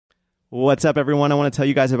What's up, everyone? I want to tell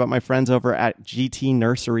you guys about my friends over at GT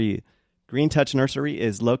Nursery. Green Touch Nursery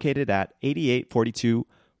is located at 8842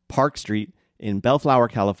 Park Street in Bellflower,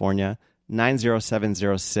 California,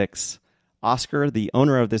 90706. Oscar, the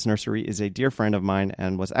owner of this nursery, is a dear friend of mine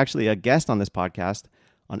and was actually a guest on this podcast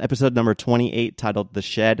on episode number 28 titled The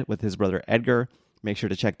Shed with his brother Edgar. Make sure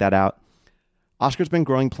to check that out. Oscar's been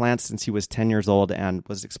growing plants since he was 10 years old and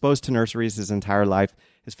was exposed to nurseries his entire life.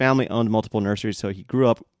 His family owned multiple nurseries, so he grew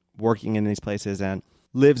up working in these places and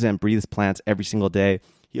lives and breathes plants every single day.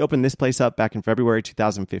 He opened this place up back in February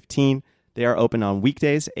 2015. They are open on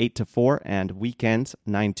weekdays 8 to 4 and weekends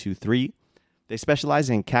 9 to 3. They specialize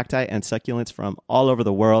in cacti and succulents from all over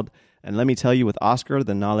the world. And let me tell you, with Oscar,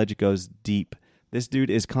 the knowledge goes deep. This dude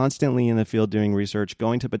is constantly in the field doing research,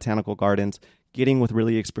 going to botanical gardens, getting with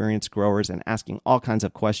really experienced growers and asking all kinds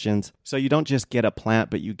of questions. So you don't just get a plant,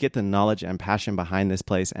 but you get the knowledge and passion behind this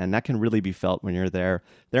place, and that can really be felt when you're there.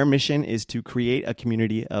 Their mission is to create a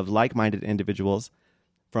community of like-minded individuals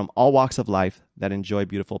from all walks of life that enjoy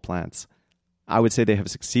beautiful plants. I would say they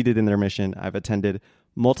have succeeded in their mission. I've attended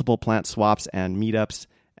multiple plant swaps and meetups,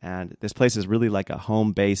 and this place is really like a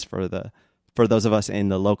home base for those of us in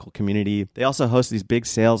the local community. They also host these big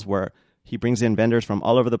sales where he brings in vendors from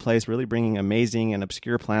all over the place, really bringing amazing and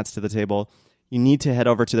obscure plants to the table. You need to head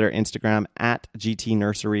over to their Instagram at GT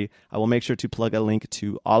Nursery. I will make sure to plug a link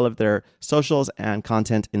to all of their socials and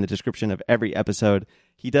content in the description of every episode.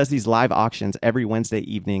 He does these live auctions every Wednesday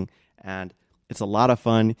evening, and it's a lot of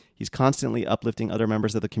fun. He's constantly uplifting other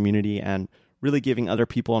members of the community and really giving other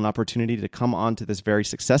people an opportunity to come on to this very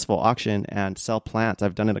successful auction and sell plants.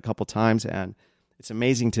 I've done it a couple times, and it's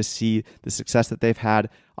amazing to see the success that they've had.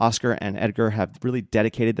 Oscar and Edgar have really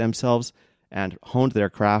dedicated themselves and honed their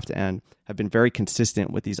craft and have been very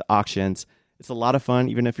consistent with these auctions. It's a lot of fun,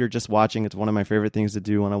 even if you're just watching. It's one of my favorite things to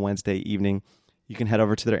do on a Wednesday evening. You can head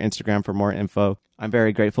over to their Instagram for more info. I'm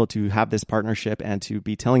very grateful to have this partnership and to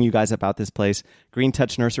be telling you guys about this place. Green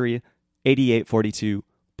Touch Nursery, 8842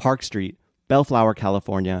 Park Street, Bellflower,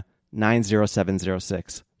 California,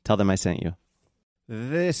 90706. Tell them I sent you.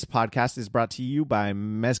 This podcast is brought to you by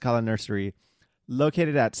Mezcala Nursery,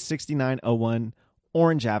 located at 6901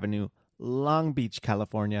 Orange Avenue, Long Beach,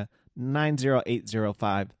 California,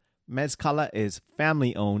 90805. Mezcala is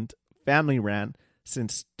family-owned, family-ran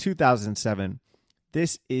since 2007.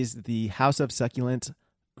 This is the House of Succulent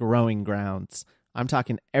growing grounds. I'm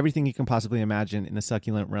talking everything you can possibly imagine in the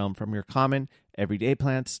succulent realm, from your common, everyday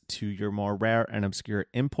plants to your more rare and obscure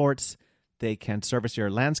imports. They can service your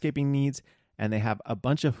landscaping needs, and they have a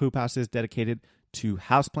bunch of hoop houses dedicated to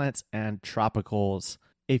houseplants and tropicals.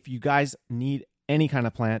 If you guys need any kind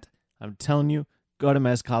of plant, I'm telling you, go to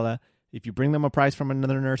Mezcala. If you bring them a price from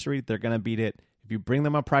another nursery, they're going to beat it. If you bring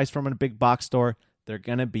them a price from a big box store, they're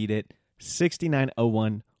going to beat it.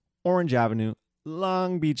 6901 Orange Avenue,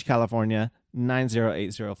 Long Beach, California,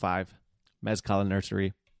 90805. Mezcala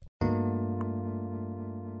Nursery.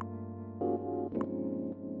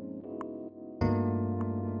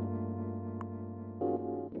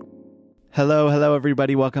 Hello,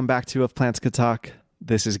 everybody. Welcome back to If Plants Could Talk.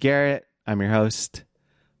 This is Garrett. I'm your host.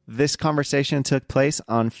 This conversation took place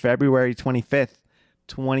on February 25th,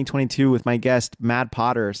 2022 with my guest, Mad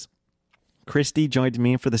Potters. Christy joined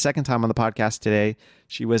me for the second time on the podcast today.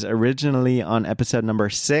 She was originally on episode number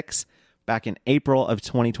 6 back in April of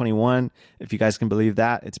 2021. If you guys can believe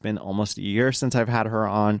that, it's been almost a year since I've had her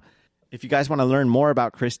on. If you guys want to learn more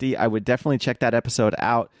about Christy, I would definitely check that episode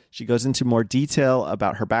out. She goes into more detail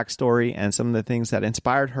about her backstory and some of the things that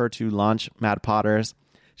inspired her to launch Mad Potters.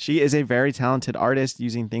 She is a very talented artist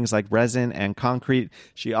using things like resin and concrete.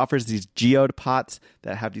 She offers these geode pots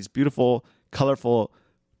that have these beautiful, colorful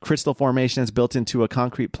crystal formations built into a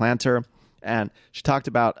concrete planter. And she talked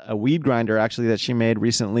about a weed grinder actually that she made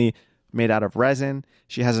recently made out of resin.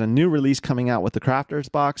 She has a new release coming out with the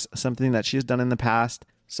Crafters Box, something that she's done in the past.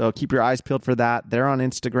 So keep your eyes peeled for that. They're on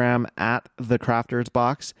Instagram at the Crafters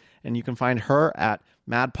Box, and you can find her at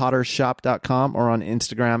madpottershop.com or on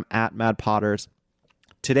Instagram at madpotters.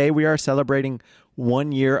 Today we are celebrating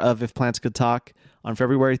 1 year of If Plants Could Talk. On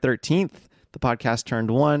February 13th, the podcast turned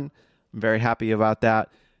 1. I'm very happy about that.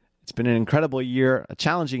 It's been an incredible year, a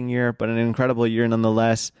challenging year, but an incredible year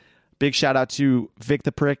nonetheless. Big shout out to Vic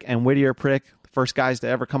the Prick and Whittier Prick, the first guys to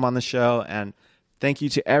ever come on the show, and thank you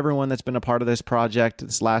to everyone that's been a part of this project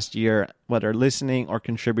this last year, whether listening or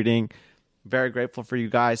contributing. Very grateful for you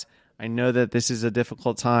guys. I know that this is a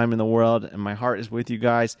difficult time in the world, and my heart is with you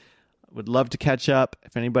guys. I would love to catch up.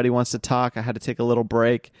 If anybody wants to talk, I had to take a little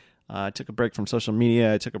break. I took a break from social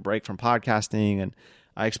media. I took a break from podcasting, and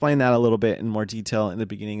I explained that a little bit in more detail in the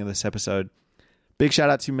beginning of this episode. Big shout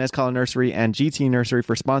out to Mezcala Nursery and GT Nursery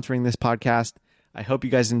for sponsoring this podcast. I hope you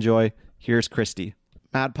guys enjoy. Here's Christy.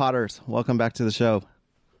 Mad Potters, welcome back to the show.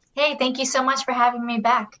 Hey, thank you so much for having me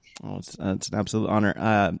back. Oh, it's an absolute honor.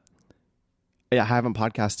 I haven't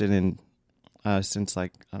podcasted in since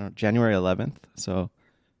January 11th, so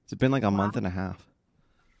it's been like a month and a half.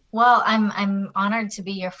 Well, I'm honored to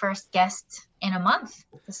be your first guest in a month.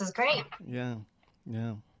 This is great. Yeah.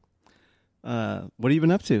 What have you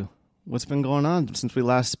been up to? What's been going on since we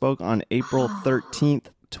last spoke on April 13th,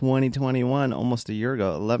 2021, almost a year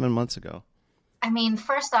ago, 11 months ago? I mean,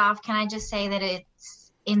 first off, can I just say that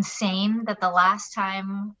it's insane that the last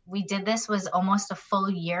time we did this was almost a full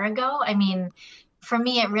year ago? I mean, for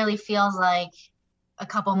me, it really feels like a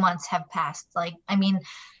couple months have passed.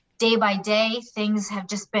 Day by day, things have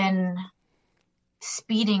just been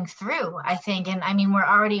speeding through, I think. And I mean, we're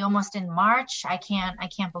already almost in March. I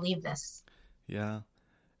can't believe this. Yeah.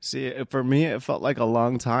 See, for me, it felt like a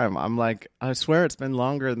long time. I'm like, I swear it's been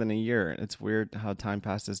longer than a year. It's weird how time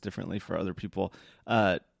passes differently for other people.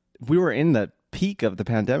 We were in the peak of the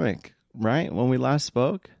pandemic, right? When we last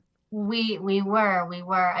spoke? We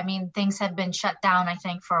were. I mean, things had been shut down, I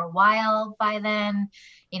think, for a while by then.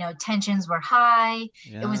 You know, tensions were high.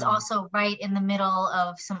 Yeah. It was also right in the middle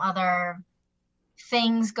of some other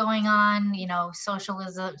things going on, you know,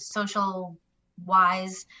 social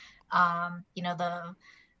wise,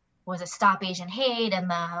 was it Stop Asian Hate and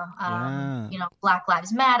the Black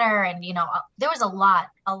Lives Matter, and there was a lot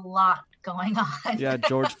going on. Yeah,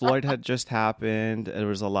 George Floyd had just happened. There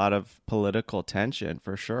was a lot of political tension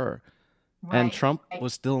for sure. Right, and Trump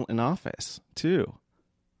was still in office too.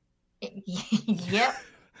 Yep,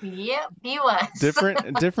 he was.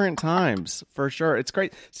 different times for sure. It's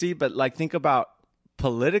great. See, but like think about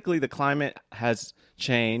politically, the climate has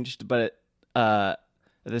changed, but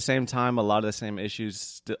at the same time, a lot of the same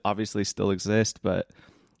issues obviously still exist. But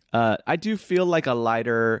I do feel like a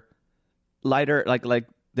lighter, like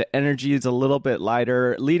the energy is a little bit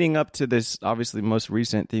lighter leading up to this obviously most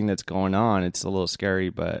recent thing that's going on. It's a little scary,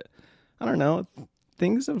 but I don't know.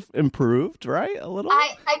 Things have improved, right? A little.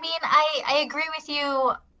 I mean, I agree with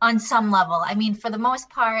you on some level. I mean, for the most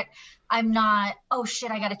part, I'm not, oh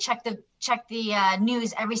shit, I got to check the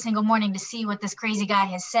news every single morning to see what this crazy guy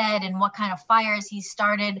has said and what kind of fires he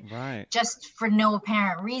started, right, just for no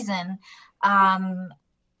apparent reason.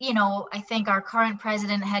 I think our current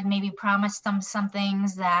president had maybe promised them some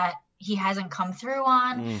things that he hasn't come through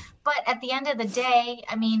on. But at the end of the day,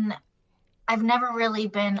 I mean, I've never really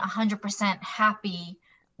been 100% happy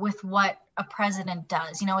with what a president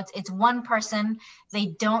does. You know, it's one person. They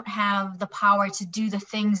don't have the power to do the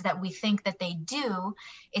things that we think that they do.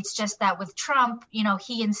 It's just that with Trump,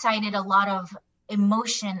 he incited a lot of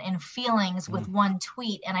emotion and feelings with one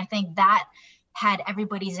tweet. And I think that had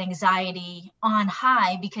everybody's anxiety on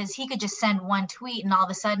high, because he could just send one tweet and all of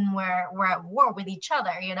a sudden we're at war with each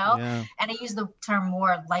other, Yeah. And I use the term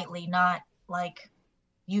war lightly, not like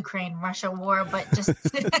Ukraine-Russia war, but just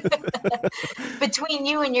between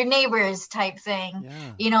you and your neighbors type thing,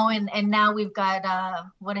 yeah. And now we've got,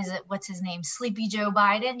 what's his name? Sleepy Joe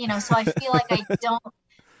Biden, so I feel like I don't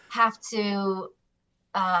have to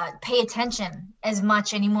pay attention as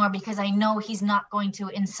much anymore, because I know he's not going to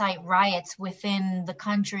incite riots within the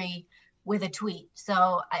country with a tweet.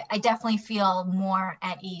 So I definitely feel more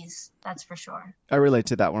at ease. That's for sure. I relate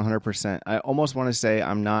to that 100%. I almost want to say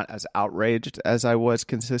I'm not as outraged as I was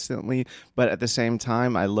consistently, but at the same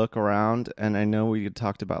time, I look around and I know we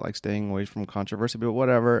talked about like staying away from controversy, but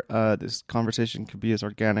whatever, this conversation could be as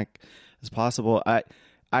organic as possible.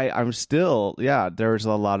 I'm still, there's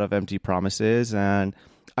a lot of empty promises and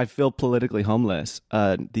I feel politically homeless.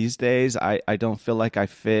 These days, I don't feel like I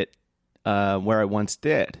fit where I once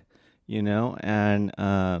did. And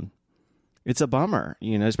it's a bummer,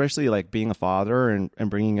 especially like being a father and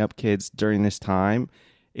bringing up kids during this time.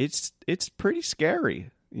 It's pretty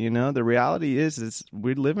scary. The reality is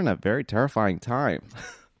we live in a very terrifying time.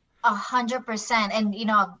 100%. And,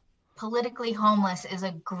 politically homeless is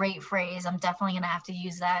a great phrase. I'm definitely going to have to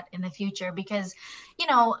use that in the future because,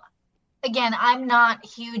 again, I'm not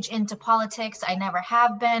huge into politics. I never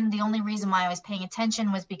have been. The only reason why I was paying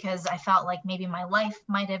attention was because I felt like maybe my life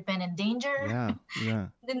might have been in danger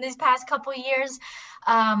in these past couple of years.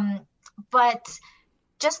 But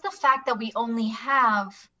just the fact that we only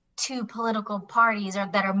have two political parties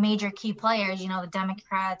that are major key players, the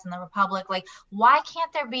Democrats and the Republic, like, why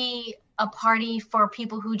can't there be a party for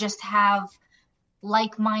people who just have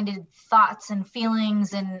like-minded thoughts and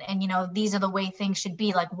feelings and these are the way things should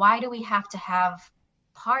be? Like, why do we have to have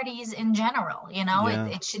parties in general?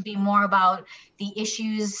 It should be more about the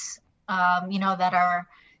issues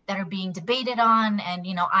that that are being debated on. And,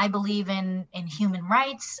 you know, I believe in human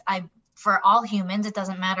rights. For all humans, it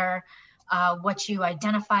doesn't matter what you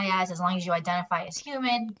identify as long as you identify as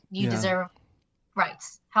human, you deserve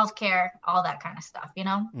rights, healthcare, all that kind of stuff, you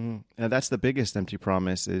know? And that's the biggest empty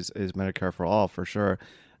promise is Medicare for all, for sure.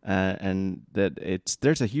 And that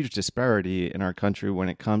there's a huge disparity in our country when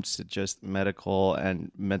it comes to just medical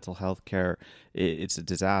and mental health care. It's a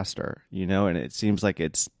disaster, you know, and it seems like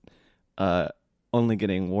it's only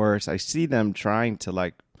getting worse. I see them trying to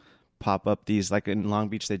like pop up these, like in Long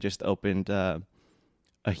Beach, they just opened a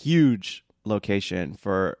huge location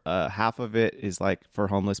for half of it is like for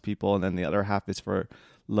homeless people, and then the other half is for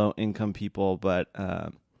low income people. But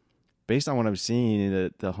based on what I'm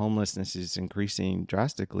seeing, the homelessness is increasing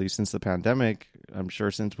drastically since the pandemic. I'm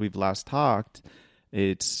sure since we've last talked,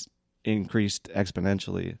 it's increased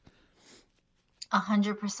exponentially.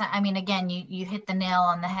 100%. I mean, again, you hit the nail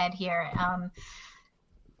on the head here.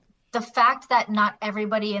 The fact that not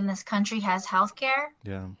everybody in this country has healthcare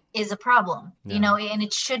is a problem, you know, and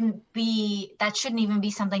it shouldn't even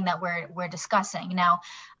be something that we're discussing. Now,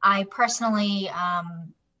 I personally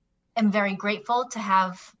am very grateful to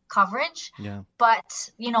have coverage, but,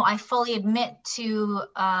 you know, I fully admit to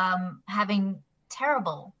having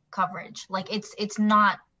terrible coverage. Like it's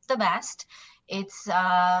not the best. It's,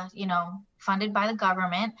 you know, funded by the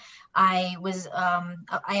government. I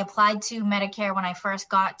applied to Medicare when I first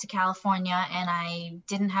got to California, and I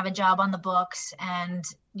didn't have a job on the books. And,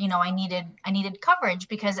 you know, I needed coverage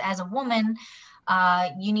because as a woman,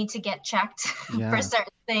 you need to get checked for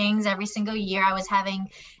certain things every single year. I was having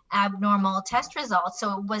abnormal test results.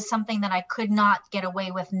 So it was something that I could not get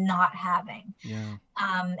away with not having.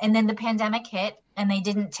 And then the pandemic hit, and they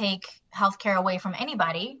didn't take healthcare away from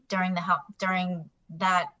anybody during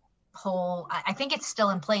that whole, I think it's still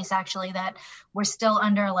in place actually, that we're still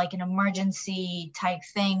under like an emergency type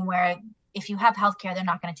thing where if you have healthcare, they're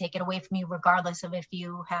not going to take it away from you regardless of if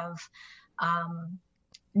you have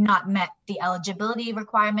not met the eligibility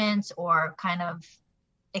requirements or kind of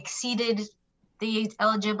exceeded the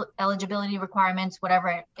eligibility requirements,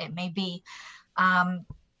 whatever it may be.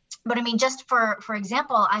 But I mean, just for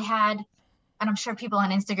example, I had, and I'm sure people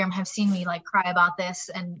on Instagram have seen me like cry about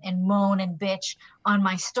this and moan and bitch on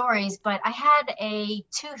my stories, but I had a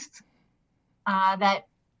tooth that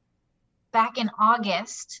back in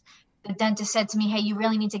August, the dentist said to me, hey, you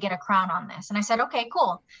really need to get a crown on this. And I said, okay,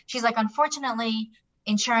 cool. She's like, unfortunately,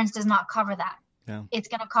 insurance does not cover that. It's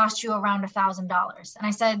going to cost you around $1,000. And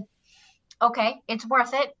I said, okay, it's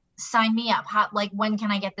worth it. Sign me up. Like, when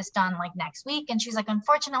can I get this done? Like next week? And she's like,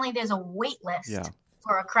 unfortunately, there's a wait list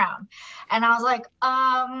for a crown. And I was like,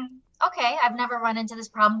 okay, I've never run into this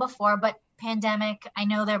problem before, but pandemic, I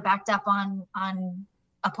know they're backed up on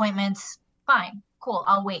appointments. Fine, cool,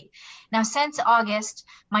 I'll wait. Now, since August,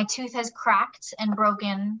 my tooth has cracked and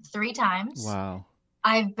broken 3 times. Wow.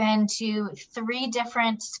 I've been to 3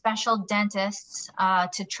 different special dentists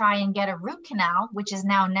to try and get a root canal, which is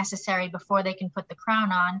now necessary before they can put the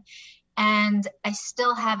crown on. And I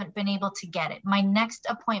still haven't been able to get it. My next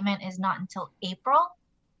appointment is not until April.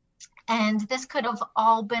 And this could have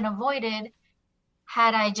all been avoided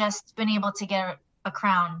had I just been able to get a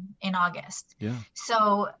crown in August.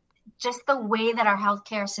 So just the way that our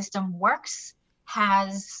healthcare system works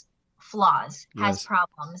has flaws, has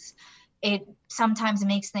problems. It sometimes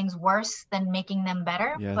makes things worse than making them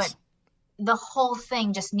better, but the whole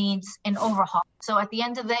thing just needs an overhaul. So at the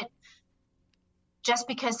end of it, just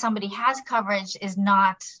because somebody has coverage is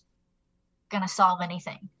not going to solve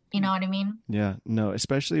anything. You know what I mean? Yeah, no,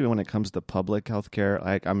 especially when it comes to public healthcare.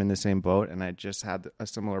 Like, I'm in the same boat, and I just had a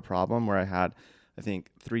similar problem where I had, I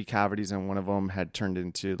think, 3 cavities, and one of them had turned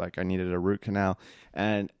into like I needed a root canal.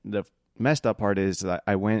 And the messed up part is that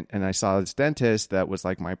I went and I saw this dentist that was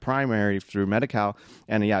like my primary through Medi-Cal,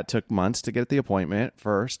 and it took months to get the appointment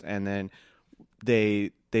first, and then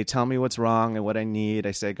they tell me what's wrong and what I need.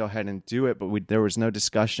 I say, go ahead and do it. But there was no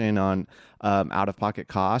discussion on out-of-pocket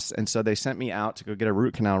costs. And so they sent me out to go get a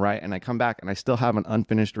root canal, right? And I come back and I still have an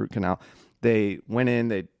unfinished root canal. They went in,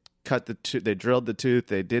 they cut the tooth, they drilled the tooth,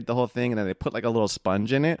 they did the whole thing, and then they put like a little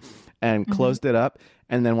sponge in it and closed it up.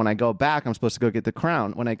 And then when I go back, I'm supposed to go get the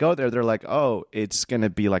crown. When I go there, they're like, oh, it's going to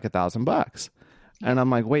be like $1,000. And I'm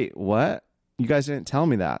like, wait, what? You guys didn't tell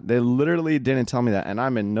me that. They literally didn't tell me that. And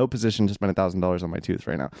I'm in no position to spend $1,000 on my tooth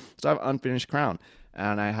right now. So I have an unfinished crown.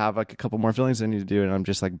 And I have like a couple more fillings I need to do. And I'm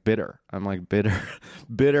just like bitter. I'm like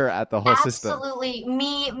bitter at the whole system. Absolutely.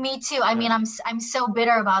 Me too. I mean, I'm so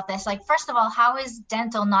bitter about this. Like, first of all, how is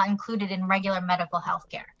dental not included in regular medical health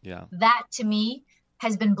care? Yeah. That to me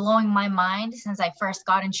has been blowing my mind since I first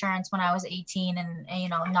got insurance when I was 18 and you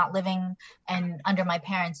know, not living and under my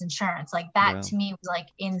parents' insurance. Like that to me was like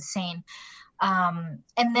insane.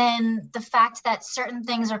 And then the fact that certain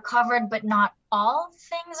things are covered, but not all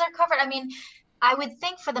things are covered. I mean, I would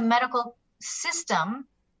think for the medical system,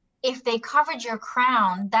 if they covered your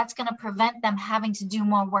crown, that's going to prevent them having to do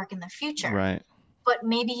more work in the future. Right. But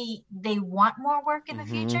maybe they want more work in the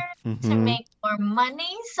future to make more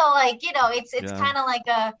money. So like, you know, it's kind of like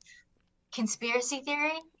a conspiracy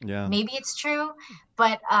theory. Yeah. Maybe it's true,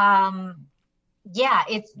 but yeah,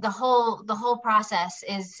 it's the whole process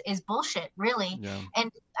is bullshit, really. Yeah.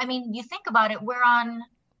 And I mean, you think about it, we're on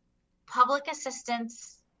public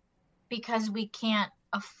assistance because we can't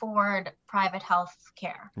afford private health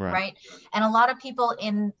care, right? And a lot of people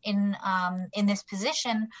in this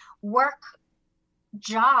position work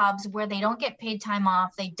jobs where they don't get paid time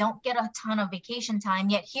off, they don't get a ton of vacation time,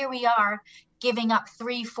 yet here we are giving up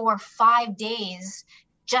 3, 4, 5 days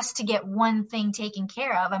just to get one thing taken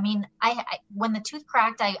care of. I mean, I when the tooth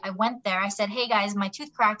cracked, I went there, I said, hey guys, my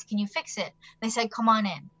tooth cracked, can you fix it? They said, come on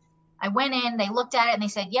in. I went in, they looked at it and they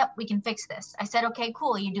said, yep, we can fix this. I said, okay,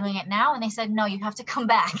 cool, are you doing it now? And they said, no, you have to come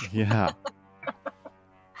back. Yeah.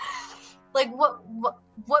 Like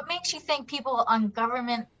what makes you think people on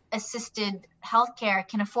government assisted healthcare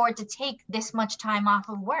can afford to take this much time off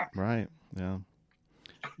of work? Right. Yeah.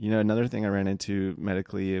 You know, another thing I ran into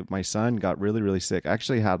medically, my son got really, really sick. I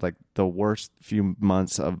actually had like the worst few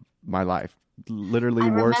months of my life,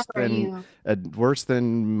 literally worse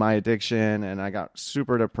than my addiction. And I got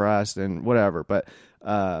super depressed and whatever, but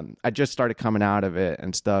I just started coming out of it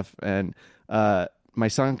and stuff. And my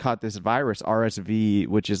son caught this virus, RSV,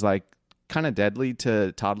 which is like kind of deadly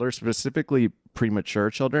to toddlers, specifically premature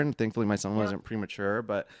children. Thankfully, my son wasn't premature,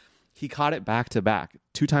 but he caught it back to back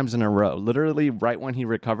 2 times in a row. Literally right when he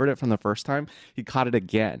recovered it from the first time, he caught it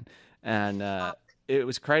again. And it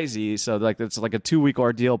was crazy. So like it's like a 2-week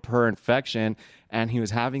ordeal per infection. And he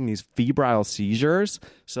was having these febrile seizures.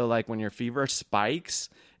 So like when your fever spikes,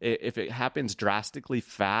 if it happens drastically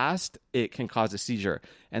fast, it can cause a seizure.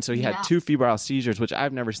 And so he had 2 febrile seizures, which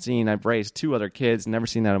I've never seen. I've raised 2 other kids, never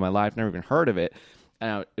seen that in my life, never even heard of it.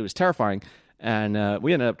 It was terrifying. And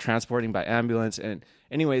we ended up transporting by ambulance. And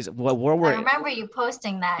anyways, I remember you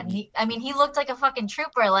posting that. And he looked like a fucking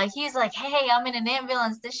trooper. Like he's like, hey, I'm in an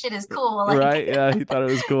ambulance. This shit is cool. Like, right? Yeah, he thought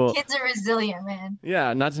it was cool. Kids are resilient, man.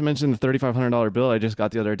 Yeah, not to mention the $3,500 bill I just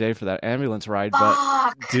got the other day for that ambulance ride.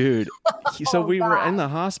 Fuck. But dude, so we were in the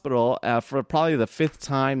hospital for probably the 5th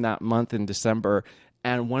time that month in December,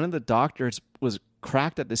 and one of the doctors was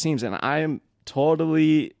cracked at the seams, and I am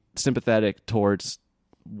totally sympathetic towards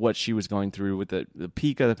what she was going through with the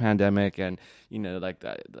peak of the pandemic, and you know, like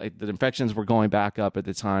the infections were going back up at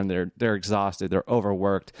the time. They're exhausted, they're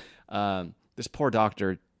overworked. This poor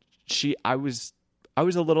doctor, I was a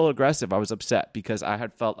little aggressive. I was upset because I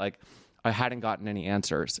had felt like I hadn't gotten any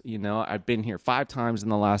answers. You know, I've been here 5 times in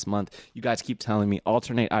the last month. You guys keep telling me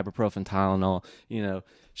alternate ibuprofen, Tylenol. You know,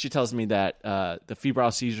 she tells me that the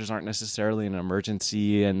febrile seizures aren't necessarily an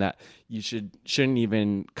emergency and that you shouldn't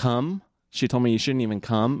even come. She told me you shouldn't even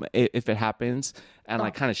come if it happens, and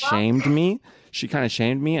like kind of shamed me. She kind of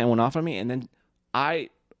shamed me and went off on me. And then I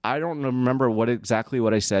don't remember what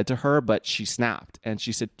I said to her, but she snapped and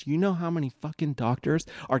she said, "Do you know how many fucking doctors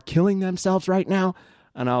are killing themselves right now?"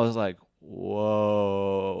 And I was like,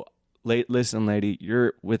 "Whoa, listen, lady,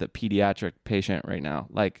 you're with a pediatric patient right now.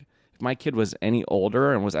 Like, if my kid was any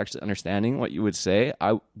older and was actually understanding what you would say,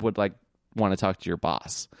 I would like want to talk to your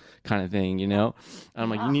boss," kind of thing, you know? And I'm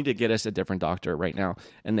like, "You need to get us a different doctor right now."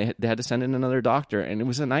 And they had to send in another doctor, and it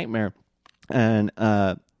was a nightmare. And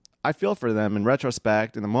I feel for them in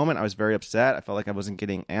retrospect. In the moment, I was very upset. I felt like I wasn't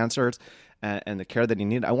getting answers and the care that he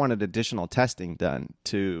needed. I wanted additional testing done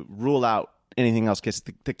to rule out anything else, because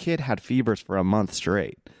the kid had fevers for a month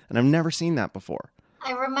straight, and I've never seen that before.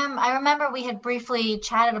 I remember we had briefly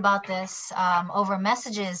chatted about this over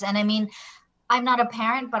messages, and I mean, I'm not a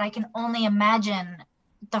parent, but I can only imagine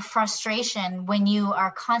the frustration when you are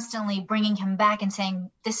constantly bringing him back and saying,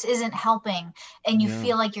 this isn't helping, and you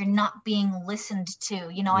feel like you're not being listened to.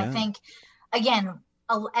 You know, I think, again,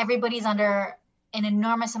 everybody's under an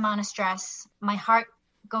enormous amount of stress. My heart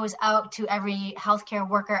goes out to every healthcare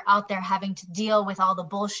worker out there having to deal with all the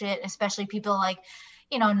bullshit, especially people like,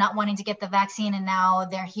 you know, not wanting to get the vaccine and now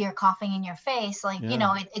they're here coughing in your face. Like, you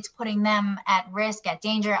know, it's putting them at risk, at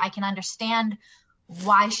danger. I can understand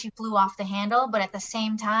why she flew off the handle, but at the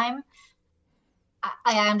same time,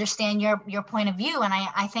 I understand your point of view. And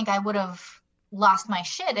I think I would have lost my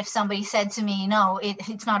shit if somebody said to me, no,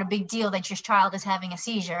 it's not a big deal that your child is having a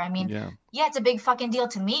seizure. I mean, yeah, it's a big fucking deal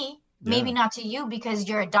to me. Maybe not to you because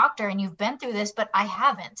you're a doctor and you've been through this, but I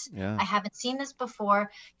haven't. Yeah. I haven't seen this before.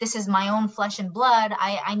 This is my own flesh and blood.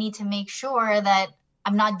 I need to make sure that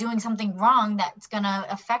I'm not doing something wrong that's going to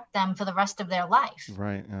affect them for the rest of their life.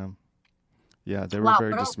 Right. Yeah, they were Wow,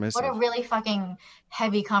 very dismissive. what a really fucking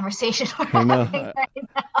heavy conversation we're I know. having right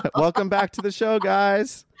now. Welcome back to the show,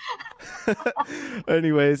 guys.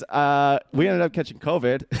 Anyways, we ended up catching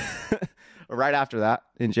COVID right after that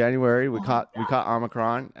in January. We caught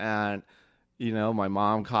Omicron, and my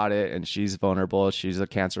mom caught it, and she's vulnerable. She's a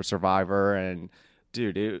cancer survivor, and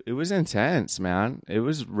dude, it was intense, man. It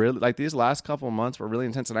was really like these last couple of months were really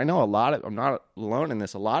intense, and I know I'm not alone in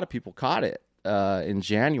this. A lot of people caught it in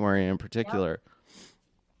January in particular.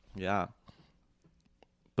 Yep. Yeah,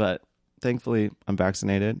 but thankfully I'm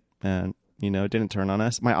vaccinated, and it didn't turn on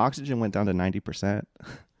us. My oxygen went down to 90%.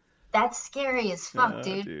 That's scary as fuck,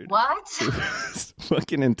 dude. What? It's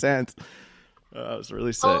fucking intense. I was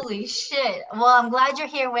really sick. Holy shit. Well, I'm glad you're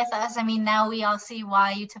here with us. I mean, now we all see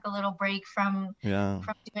why you took a little break from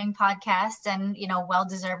doing podcasts, and,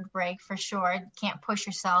 well-deserved break for sure. Can't push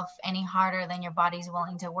yourself any harder than your body's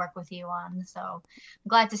willing to work with you on. So I'm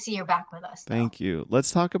glad to see you're back with us. Thank you.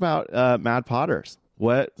 Let's talk about Mad Potters.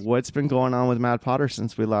 What's been going on with Mad Potter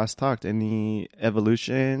since we last talked? Any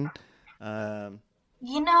evolution? So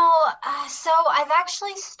I've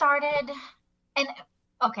actually started, and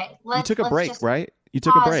okay, you took a break, right? You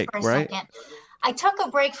took a break, right? Second. I took a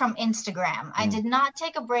break from Instagram. I did not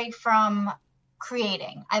take a break from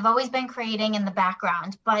creating. I've always been creating in the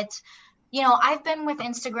background, but I've been with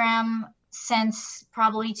Instagram since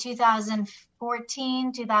probably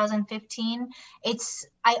 2014, 2015.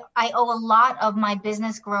 I owe a lot of my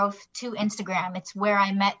business growth to Instagram. It's where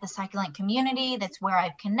I met the succulent community. That's where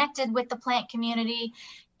I've connected with the plant community.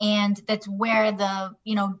 And that's where the,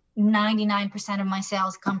 99% of my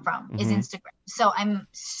sales come from is Instagram. So I'm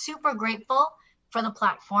super grateful for the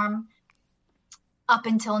platform up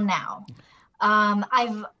until now.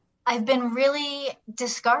 I've been really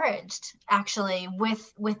discouraged actually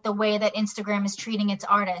with the way that Instagram is treating its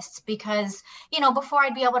artists, because, before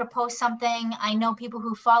I'd be able to post something, I know people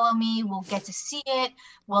who follow me will get to see it,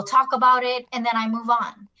 we'll talk about it, and then I move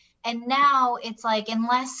on. And now it's like,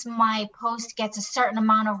 unless my post gets a certain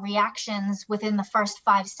amount of reactions within the first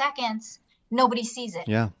 5 seconds, nobody sees it.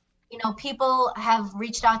 Yeah. People have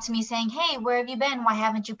reached out to me saying, hey, where have you been? Why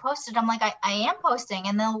haven't you posted? I'm like, I am posting.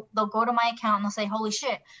 And they'll go to my account and they'll say, holy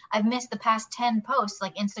shit, I've missed the past 10 posts.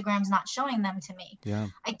 Like, Instagram's not showing them to me. Yeah.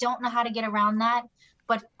 I don't know how to get around that.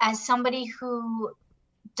 But as somebody who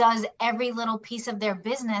does every little piece of their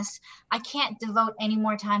business, I can't devote any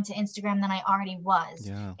more time to Instagram than I already was.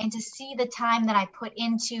 Yeah. And to see the time that I put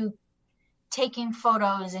into taking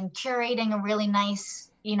photos and curating a really nice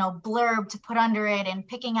blurb to put under it and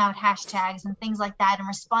picking out hashtags and things like that and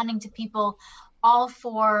responding to people, all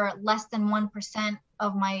for less than 1%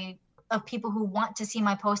 of people who want to see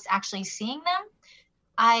my posts actually seeing them,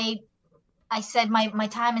 I said my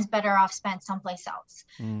time is better off spent someplace else.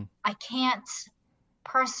 I can't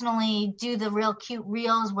personally do the real cute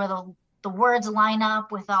reels where the words line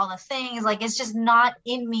up with all the things. Like, it's just not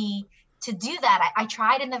in me to do that. I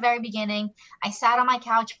tried in the very beginning. I sat on my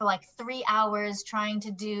couch for like 3 hours trying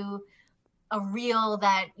to do a reel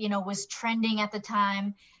that, was trending at the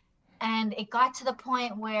time. And it got to the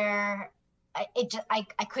point where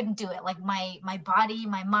I couldn't do it. Like, my body,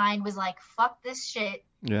 my mind was like, fuck this shit.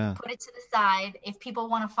 Yeah. Put it to the side. If people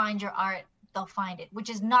want to find your art, they'll find it, which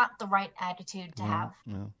is not the right attitude to have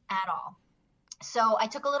at all. So I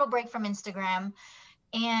took a little break from Instagram.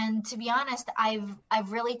 And to be honest,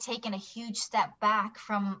 I've really taken a huge step back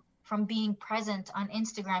from being present on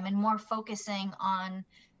Instagram and more focusing on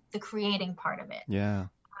the creating part of it. Yeah.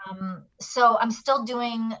 So I'm still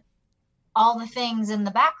doing all the things in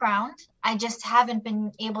the background. I just haven't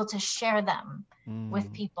been able to share them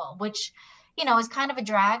with people, which, is kind of a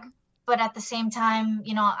drag. But at the same time,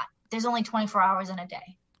 there's only 24 hours in a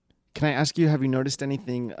day. Can I ask you, have you noticed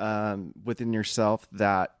anything within yourself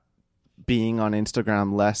that being on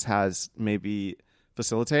Instagram less has maybe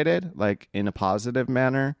facilitated, like in a positive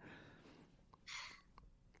manner?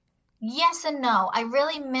 Yes and no. I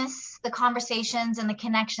really miss the conversations and the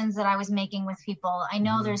connections that I was making with people. I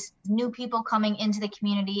know there's new people coming into the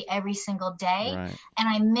community every single day. Right. And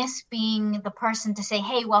I miss being the person to say,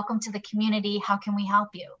 hey, welcome to the community. How can we help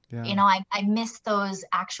you? Yeah. I miss those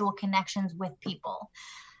actual connections with people.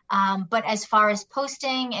 But as far as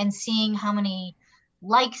posting and seeing how many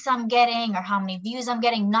likes I'm getting or how many views I'm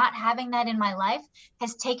getting, not having that in my life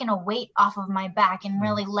has taken a weight off of my back and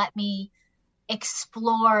really let me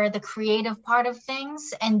explore the creative part of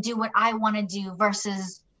things and do what I want to do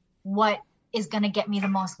versus what is going to get me the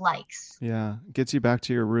most likes. Yeah, gets you back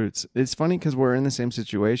to your roots. It's funny because we're in the same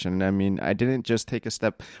situation. I mean, I didn't just take a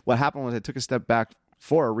step. What happened was I took a step back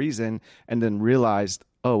for a reason and then realized,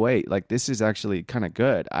 oh, wait, like this is actually kind of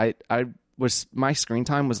good. My screen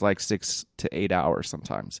time was like 6 to 8 hours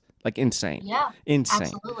sometimes, like insane. Yeah, insane.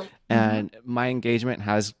 absolutely. And my engagement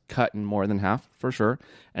has cut in more than half for sure.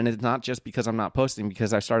 And it's not just because I'm not posting,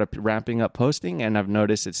 because I started ramping up posting and I've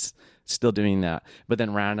noticed it's still doing that. But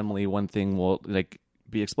then randomly one thing will like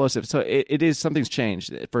be explosive. So it is, something's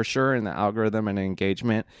changed for sure in the algorithm and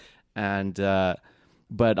engagement. And,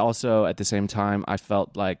 but also at the same time, I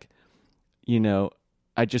felt like, you know,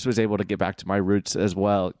 I just was able to get back to my roots as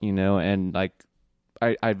well, you know, and like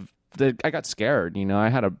I got scared, you know, I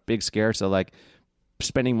had a big scare. So like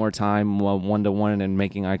spending more time one-to-one and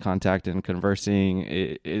making eye contact and conversing,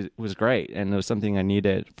 it was great. And it was something I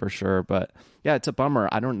needed for sure. But yeah, it's a bummer.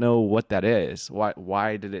 I don't know what that is.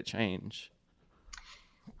 Why did it change?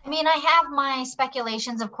 I mean, I have my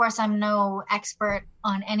speculations. Of course, I'm no expert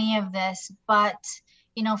on any of this, but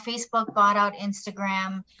you know, Facebook bought out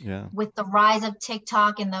Instagram. Yeah. With the rise of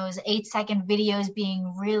TikTok and those 8-second videos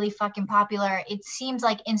being really fucking popular, it seems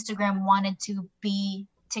like Instagram wanted to be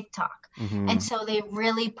TikTok. Mm-hmm. And so they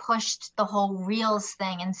really pushed the whole Reels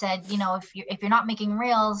thing and said, you know, if you're not making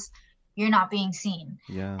Reels, you're not being seen.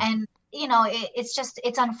 Yeah. And you know,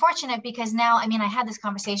 it's unfortunate because now, I mean, I had this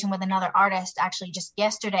conversation with another artist actually just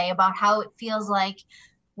yesterday about how it feels like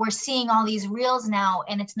we're seeing all these Reels now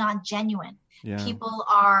and it's not genuine. Yeah. People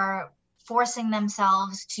are forcing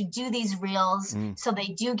themselves to do these Reels so they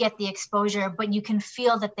do get the exposure, but you can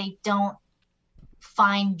feel that they don't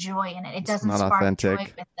find joy in it. It doesn't spark authentic.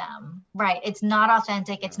 Joy with them. Right. It's not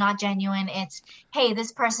authentic. It's not genuine. It's, hey,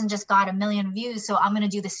 this person just got 1 million views, so I'm going to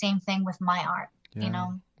do the same thing with my art, Yeah. you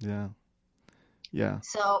know? Yeah. Yeah.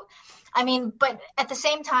 So, I mean, but at the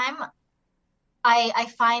same time, I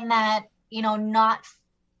find that, you know, not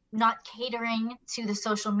catering to the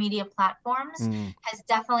social media platforms has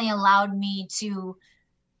definitely allowed me to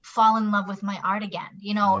fall in love with my art again.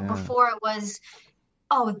 You know, before it was,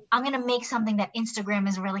 oh, I'm going to make something that Instagram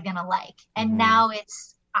is really going to like. And now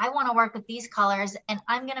it's, I want to work with these colors and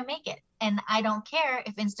I'm going to make it. And I don't care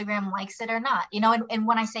if Instagram likes it or not. You know, and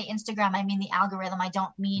when I say Instagram, I mean the algorithm. I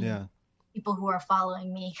don't mean people who are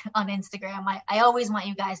following me on Instagram. I always want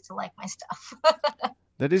you guys to like my stuff.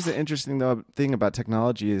 That is the interesting thing about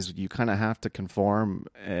technology is you kind of have to conform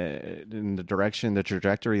in the direction, the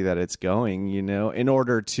trajectory that it's going, you know, in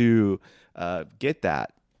order to get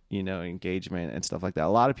that, you know, engagement and stuff like that. A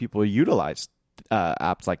lot of people utilize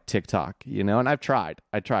apps like TikTok, you know, and I've tried.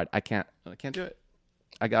 I can't do it.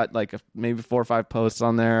 I got like maybe 4 or 5 posts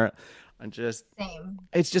on there. And just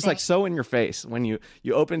it's just like so in your face when you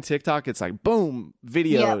open TikTok, it's like boom,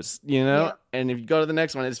 videos, you know, and if you go to the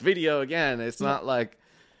next one, it's video again. It's not like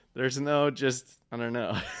there's no I don't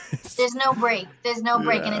know. There's no break.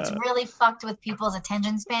 And it's really fucked with people's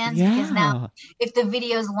attention spans because now if the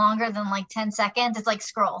video is longer than like 10 seconds, it's like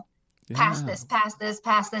scroll past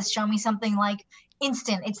this, show me something like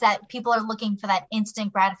instant. It's that people are looking for that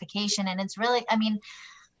instant gratification. And it's really, I mean,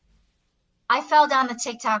 I fell down the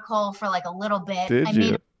TikTok hole for like a little bit.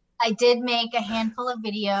 I did make a handful of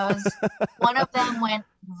videos. One of them went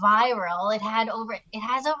viral. It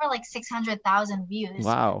has over like 600,000 views.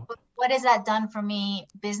 Wow. But what has that done for me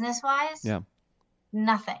business-wise? Yeah.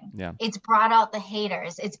 Nothing. Yeah. It's brought out the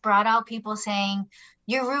haters. It's brought out people saying,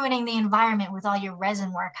 you're ruining the environment with all your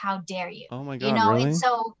resin work. How dare you? Oh my God, you know, really? And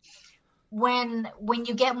so when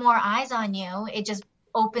you get more eyes on you, it just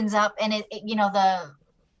opens up and it you know,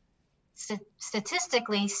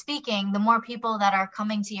 statistically speaking, the more people that are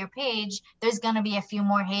coming to your page, there's going to be a few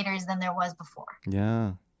more haters than there was before.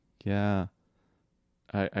 Yeah.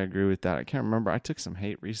 I agree with that. I can't remember. I took some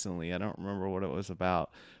hate recently. I don't remember what it was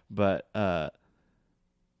about, but that's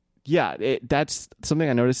something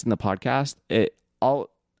I noticed in the podcast.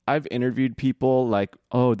 I've interviewed people like,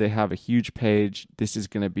 oh, they have a huge page. This is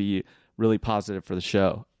going to be really positive for the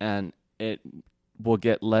show, and it will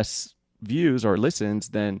get less views or listens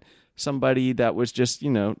than somebody that was just, you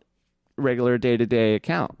know, regular day-to-day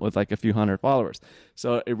account with like a few hundred followers.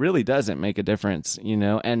 So it really doesn't make a difference, you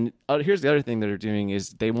know. And here's the other thing that they're doing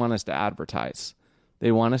is they want us to advertise.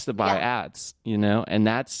 They want us to buy ads, you know, and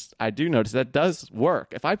I do notice that does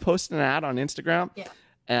work. If I post an ad on Instagram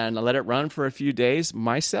and I let it run for a few days,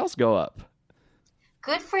 my sales go up.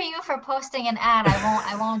 Good for you for posting an ad.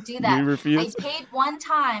 I won't do that. You refuse? I paid one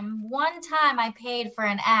time I paid for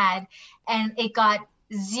an ad and it got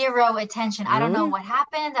 0 attention. Really? I don't know what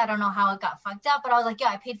happened. I don't know how it got fucked up, but I was like,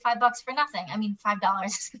 I paid $5 for nothing. I mean, $5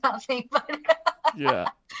 is nothing, but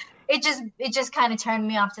it just kind of turned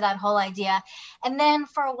me off to that whole idea. And then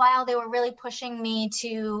for a while they were really pushing me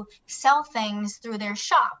to sell things through their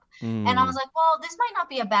shop. And I was like, well, this might not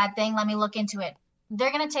be a bad thing. Let me look into it.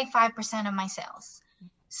 They're going to take 5% of my sales.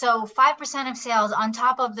 So 5% of sales on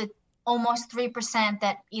top of the almost 3%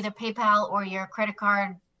 that either PayPal or your credit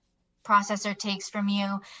card processor takes from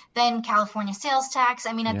you, then California sales tax.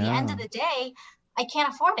 I mean, at the end of the day, I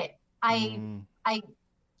can't afford it. I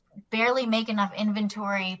barely make enough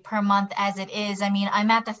inventory per month as it is. I mean,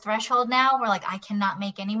 I'm at the threshold now where like I cannot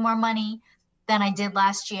make any more money than I did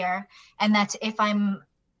last year. And that's if I'm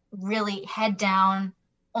really head down,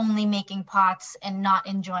 only making pots and not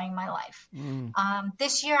enjoying my life.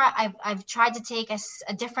 This year, I've tried to take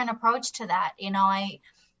a different approach to that. You know,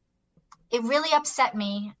 it really upset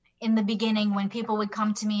me in the beginning when people would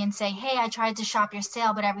come to me and say, hey, I tried to shop your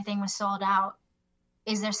sale, but everything was sold out.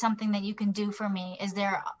 Is there something that you can do for me? Is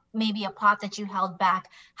there maybe a pot that you held back?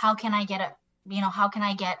 How can I get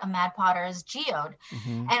a Mad Potter's geode?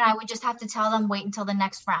 And I would just have to tell them, wait until the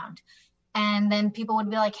next round. And then people would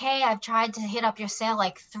be like, hey, I've tried to hit up your sale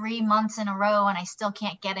like 3 months in a row and I still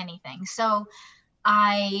can't get anything. So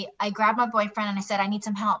I grabbed my boyfriend and I said, I need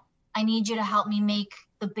some help. I need you to help me make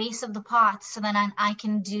the base of the pots so then I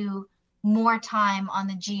can do more time on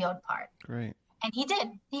the geode part. Great. And he did.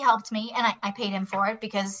 He helped me and I paid him for it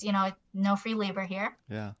because, you know, no free labor here.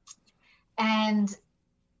 Yeah. And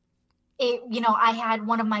I had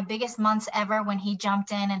one of my biggest months ever when he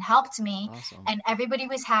jumped in and helped me. Awesome. And everybody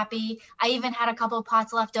was happy. I even had a couple of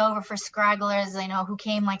pots left over for scragglers, who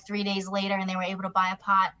came like 3 days later and they were able to buy a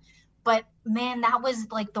pot. But man, that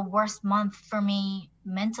was like the worst month for me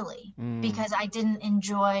mentally because I didn't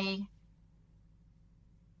enjoy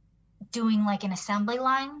doing like an assembly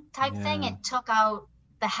line type thing. It took out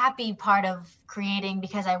the happy part of creating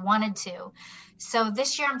because I wanted to. So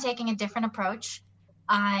this year I'm taking a different approach.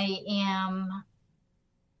 I've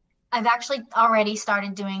actually already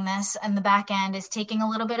started doing this, and the back end is taking a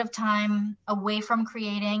little bit of time away from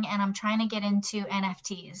creating, and I'm trying to get into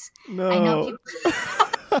NFTs. No. I know people.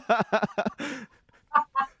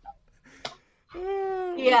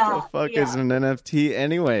 What the fuck is an NFT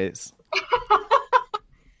anyways?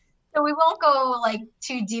 So we won't go like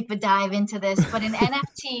too deep a dive into this, but an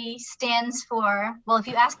NFT stands for, well, if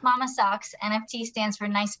you ask Mama Sucks, NFT stands for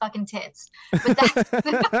nice fucking tits. But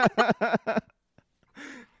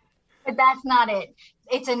that's not it.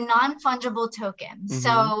 It's a non-fungible token.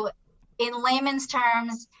 So in layman's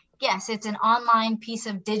terms, yes, it's an online piece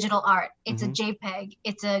of digital art. It's a JPEG.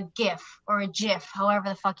 It's a GIF or a GIF, however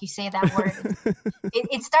the fuck you say that word.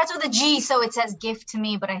 It starts with a G, so it says GIF to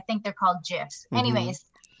me, but I think they're called GIFs. Anyways.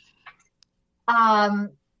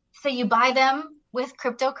 So you buy them with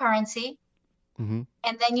cryptocurrency and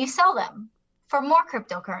then you sell them for more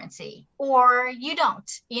cryptocurrency, or you don't.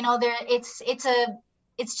 It's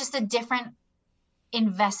just a different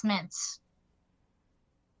investment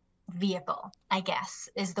vehicle, I guess,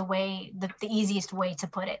 is the easiest way to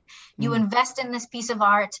put it. You invest in this piece of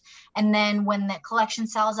art, and then when the collection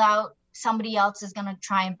sells out, somebody else is going to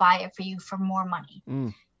try and buy it for you for more money.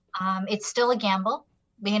 It's still a gamble.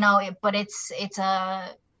 But it's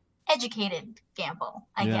a educated gamble,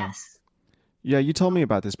 I guess. Yeah, you told me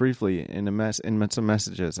about this briefly in some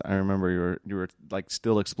messages. I remember you were like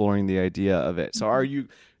still exploring the idea of it. So are you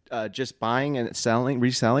just buying and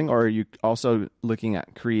reselling, or are you also looking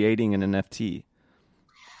at creating an NFT?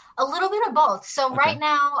 A little bit of both. So right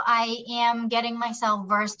now I am getting myself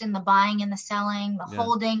versed in the buying and the selling, the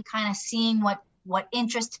holding, kind of seeing what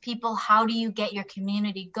interests people. How do you get your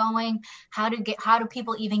community going? How do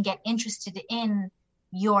people even get interested in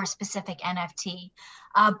your specific NFT?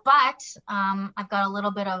 But I've got a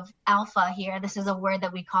little bit of alpha here. This is a word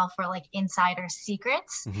that we call for like insider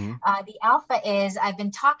secrets. The alpha is I've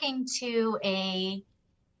been talking to a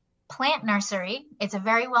plant nursery. It's a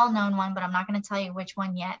very well-known one, but I'm not going to tell you which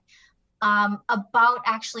one yet. About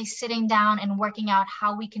actually sitting down and working out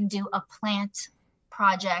how we can do a plant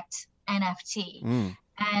project NFT.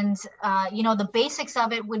 And, the basics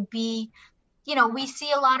of it would be, we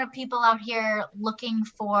see a lot of people out here looking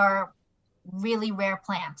for really rare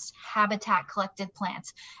plants, habitat collected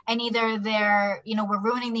plants, and either we're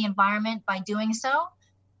ruining the environment by doing so,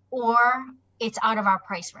 or it's out of our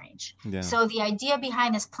price range. So the idea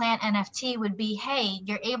behind this plant NFT would be, hey,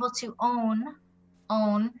 you're able to own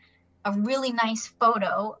a really nice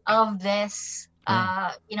photo of this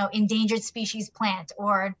endangered species plant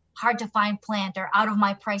or hard to find plant or out of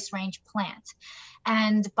my price range plant.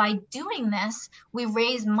 And by doing this, we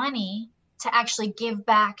raise money to actually give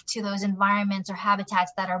back to those environments or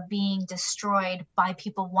habitats that are being destroyed by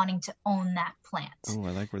people wanting to own that plant. Oh,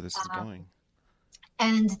 I like where this is going.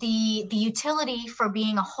 And the utility for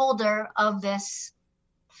being a holder of this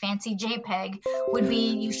fancy JPEG would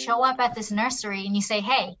be you show up at this nursery and you say,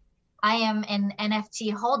 hey, I am an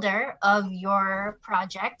NFT holder of your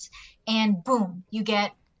project, and boom, you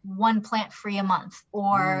get one plant free a month,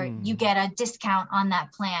 or you get a discount on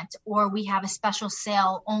that plant, or we have a special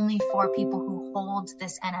sale only for people who hold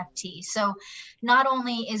this NFT. So not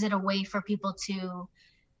only is it a way for people to,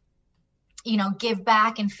 you know, give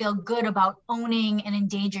back and feel good about owning an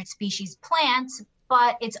endangered species plant,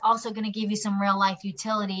 but it's also going to give you some real life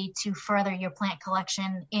utility to further your plant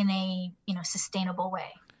collection in a, you know, sustainable way.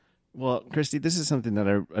 Well, Christy, this is something that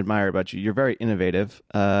I admire about you. You're very innovative.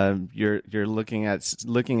 You're looking at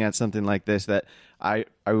something like this that I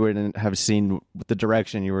wouldn't have seen the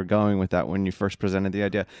direction you were going with that when you first presented the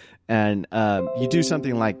idea. And you do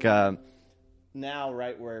something like now,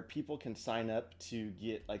 right, where people can sign up to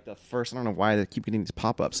get like the first. I don't know why they keep getting these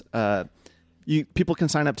pop-ups. People can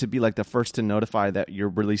sign up to be like the first to notify that you're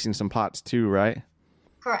releasing some pots too, right?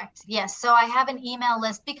 Correct. Yes. So I have an email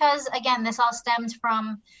list because, again, this all stems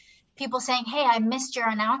from people saying, hey, I missed your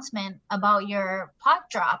announcement about your pot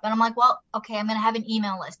drop. And I'm like, well, okay, I'm going to have an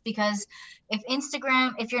email list, because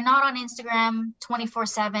if you're not on Instagram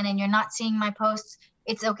 24/7 and you're not seeing my posts,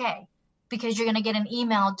 it's okay, because you're going to get an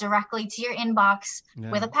email directly to your inbox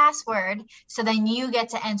with a password. So then you get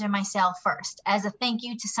to enter my sale first as a thank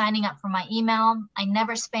you to signing up for my email. I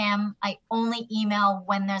never spam. I only email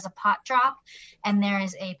when there's a pot drop and there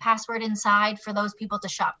is a password inside for those people to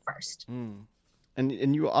shop first.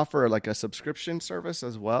 And you offer like a subscription service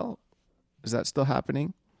as well? Is that still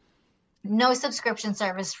happening? No subscription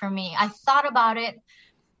service for me. I thought about it.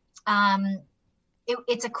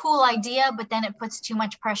 It's a cool idea, but then it puts too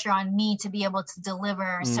much pressure on me to be able to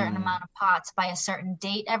deliver a certain amount of pots by a certain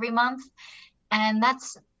date every month. And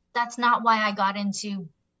that's not why I got into,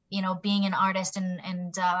 you know, being an artist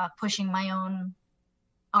and pushing my own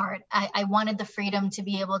art. I wanted the freedom to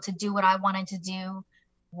be able to do what I wanted to do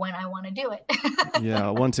when I want to do it. Yeah.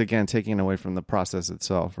 Once again, taking away from the process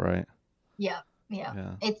itself, right? Yeah.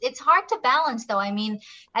 It's hard to balance, though. I mean,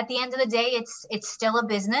 at the end of the day, it's still a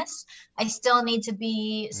business. I still need to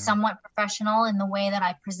be somewhat professional in the way that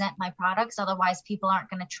I present my products. Otherwise, people aren't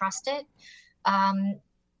going to trust it.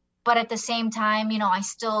 But at the same time, you know, I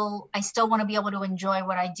still want to be able to enjoy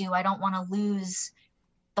what I do. I don't want to lose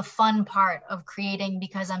the fun part of creating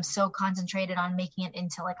because I'm so concentrated on making it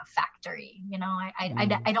into like a factory. You know,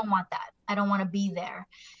 I don't want that. I don't want to be there.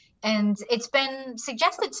 And it's been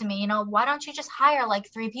suggested to me, you know, why don't you just hire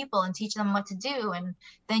like 3 people and teach them what to do? And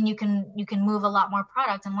then you can move a lot more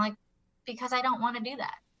product. I'm like, because I don't want to do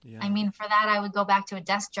that. Yeah. I mean, for that, I would go back to a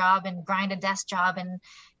desk job and grind a desk job and,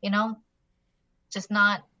 you know, just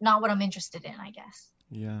not what I'm interested in, I guess.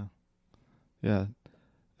 Yeah. Yeah.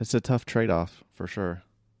 It's a tough trade-off for sure.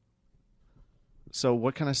 So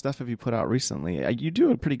what kind of stuff have you put out recently? You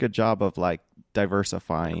do a pretty good job of like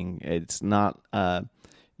diversifying. It's not,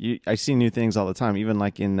 I see new things all the time, even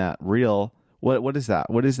like in that reel. What is that?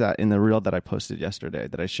 What is that in the reel that I posted yesterday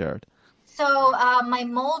that I shared? So my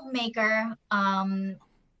mold maker,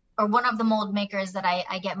 or one of the mold makers that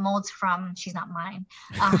I get molds from, she's not mine.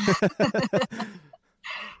 Her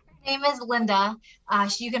name is Linda.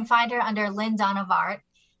 You can find her under Lynn Donavart.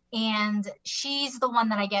 And she's the one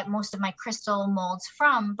that I get most of my crystal molds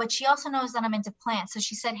from, but she also knows that I'm into plants. So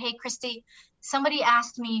she said, hey, Christy, somebody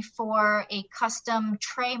asked me for a custom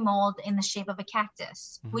tray mold in the shape of a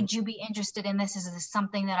cactus. Mm-hmm. Would you be interested in this? Is this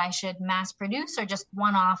something that I should mass produce or just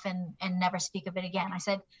one off and never speak of it again? I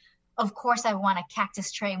said, of course I want a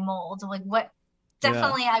cactus tray mold. Like what?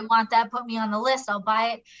 Definitely. Yeah. I want that. Put me on the list. I'll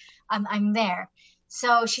buy it. I'm there.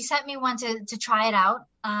 So she sent me one to try it out.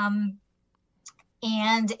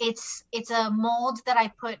 And it's a mold that I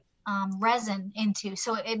put resin into.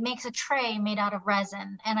 So it makes a tray made out of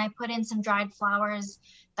resin. And I put in some dried flowers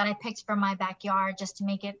that I picked from my backyard just to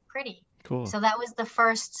make it pretty. Cool. So that was the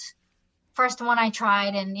first one I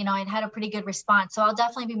tried, and, you know, it had a pretty good response. So I'll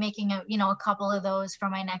definitely be making a couple of those for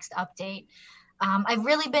my next update. I've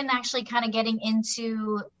really been actually kind of getting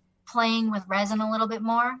into playing with resin a little bit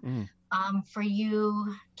more. For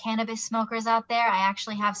you cannabis smokers out there, I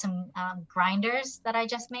actually have some grinders that I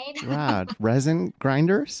just made. Rad. Resin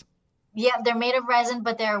grinders? Yeah, they're made of resin,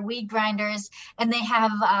 but they're weed grinders, and they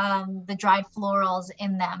have the dried florals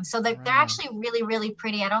in them. So they're actually really, really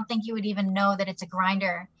pretty. I don't think you would even know that it's a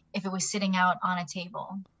grinder if it was sitting out on a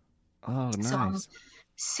table. Oh, nice. So I'm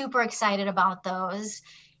super excited about those.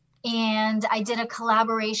 And I did a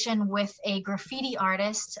collaboration with a graffiti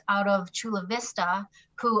artist out of Chula Vista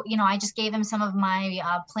who, I just gave him some of my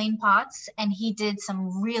plain pots, and he did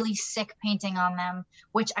some really sick painting on them,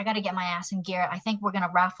 which I got to get my ass in gear. I think we're going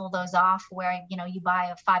to raffle those off where, you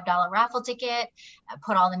buy a $5 raffle ticket,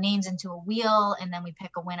 put all the names into a wheel, and then we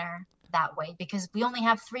pick a winner that way, because we only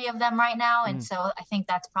have 3 of them right now. And so I think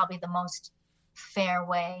that's probably the most fair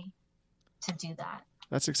way to do that.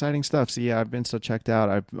 That's exciting stuff. So yeah, I've been so checked out.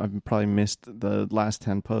 I've probably missed the last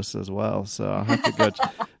 10 posts as well. So I'll have to go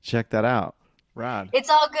check that out. Rad. It's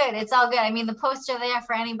all good. It's all good. I mean, the posts are there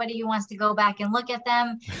for anybody who wants to go back and look at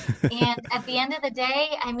them. And at the end of the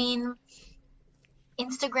day, I mean,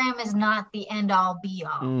 Instagram is not the end all be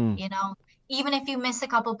all, Even if you miss a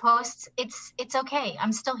couple posts, it's okay.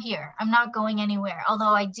 I'm still here. I'm not going anywhere.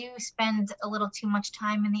 Although I do spend a little too much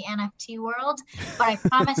time in the NFT world, but I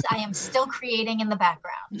promise I am still creating in the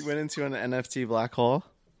background. You went into an NFT black hole?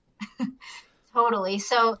 Totally.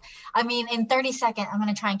 So, I mean, in 30 seconds, I'm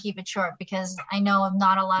going to try and keep it short because I know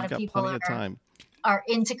not a lot of people are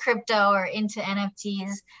into crypto or into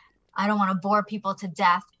NFTs. I don't want to bore people to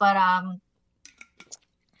death, but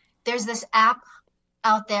there's this app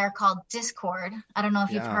out there called Discord. I don't know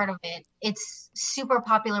if you've heard of it. It's super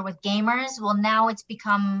popular with gamers. Well, now it's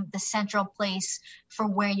become the central place for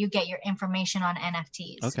where you get your information on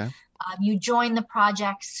NFTs. Okay. You join the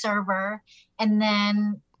project server, and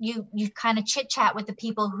then you kind of chit chat with the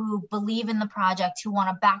people who believe in the project, who want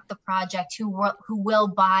to back the project, who will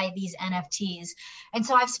buy these NFTs. And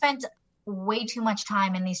so I've spent way too much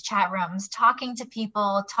time in these chat rooms talking to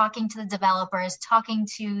people, talking to the developers, talking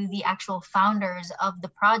to the actual founders of the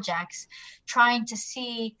projects, trying to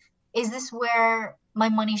see, is this where my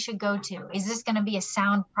money should go to? Is this going to be a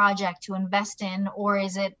sound project to invest in, or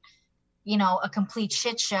is it, a complete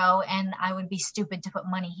shit show and I would be stupid to put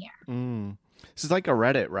money here? This is like a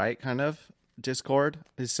Reddit, right? Kind of. Discord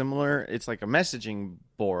is similar. It's like a messaging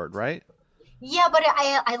board, right? Yeah, but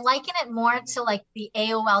I liken it more to like the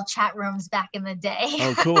AOL chat rooms back in the day.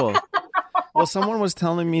 Oh, cool. Well, someone was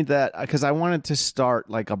telling me that because I wanted to start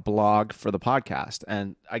like a blog for the podcast,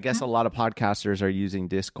 and I guess a lot of podcasters are using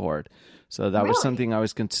Discord. So that was something I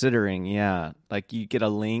was considering. Yeah, like you get a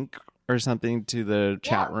link or something to the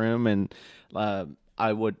chat room, and what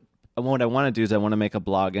I want to do is I want to make a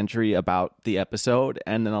blog entry about the episode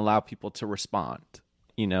and then allow people to respond.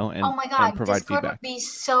 And, oh my God, and provide Discord feedback. would be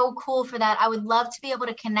so cool for that. I would love to be able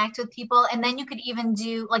to connect with people. And then you could even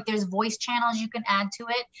do, like, there's voice channels you can add to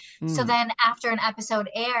it. So then after an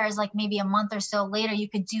episode airs, like maybe a month or so later, you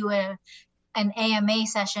could do an AMA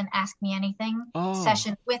session, Ask Me Anything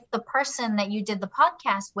session with the person that you did the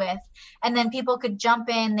podcast with. And then people could jump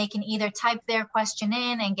in. They can either type their question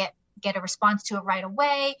in and get a response to it right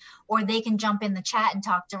away, or they can jump in the chat and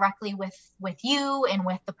talk directly with you and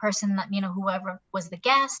with the person that, whoever was the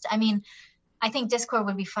guest. I mean, I think Discord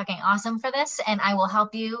would be fucking awesome for this, and I will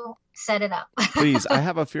help you set it up. Please. I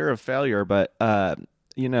have a fear of failure, but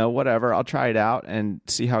whatever, I'll try it out and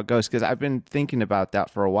see how it goes, because I've been thinking about that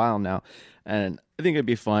for a while now, and I think it'd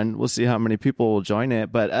be fun. We'll see how many people will join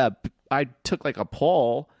it, but I took like a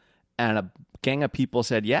poll, and a gang of people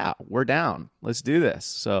said, yeah, we're down, let's do this.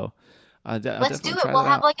 So let's do it. We'll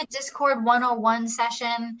have like a Discord 101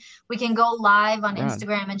 session. We can go live on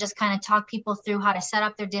Instagram and just kind of talk people through how to set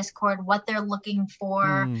up their Discord, what they're looking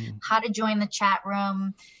for, how to join the chat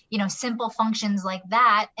room, simple functions like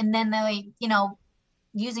that. And then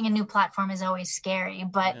using a new platform is always scary,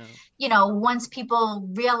 but once people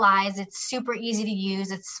realize it's super easy to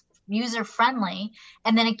use, it's user friendly,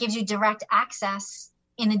 and then it gives you direct access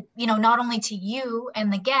not only to you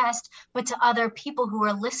and the guest, but to other people who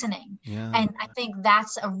are listening. And I think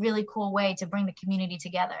that's a really cool way to bring the community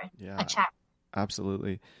together. A chat.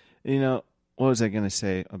 Absolutely. What was I going to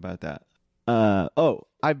say about that?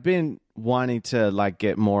 I've been wanting to like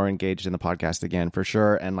get more engaged in the podcast again, for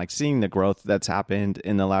sure. And like seeing the growth that's happened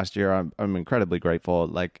in the last year, I'm incredibly grateful.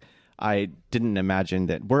 Like I didn't imagine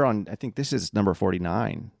that we're on, I think this is number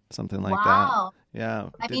 49, something like that. Yeah.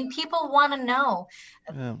 I mean, people want to know.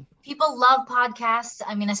 Yeah. People love podcasts.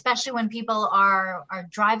 I mean, especially when people are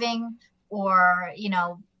driving or,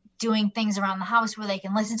 doing things around the house where they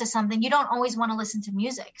can listen to something. You don't always want to listen to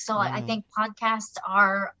music. So I think podcasts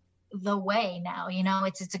are the way now.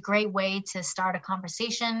 It's a great way to start a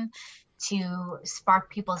conversation, to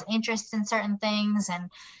spark people's interest in certain things.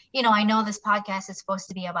 And, I know this podcast is supposed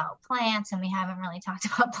to be about plants, and we haven't really talked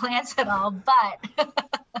about plants at all, but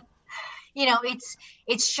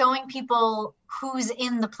it's showing people who's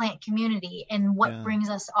in the plant community and what brings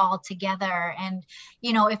us all together. And,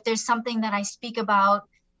 if there's something that I speak about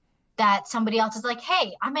that somebody else is like,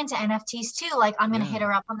 hey, I'm into NFTs too. Like, I'm going to hit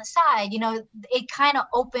her up on the side. You know, it kind of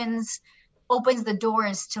opens the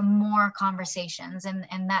doors to more conversations,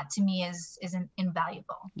 and that to me is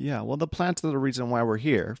invaluable. Yeah, well, the plants are the reason why we're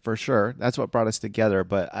here, for sure. That's what brought us together.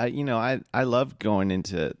 But I love going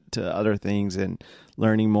into other things and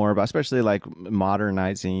learning more about, especially like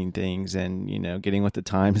modernizing things and getting with the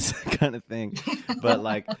times kind of thing. But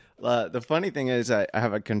like the funny thing is, I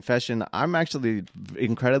have a confession. I'm actually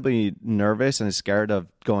incredibly nervous and scared of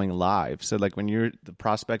going live. So like when you're the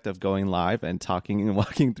prospect of going live and talking and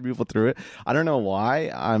walking people through it, I don't know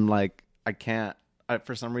why I'm like I can't.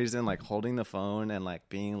 For some reason, like holding the phone and like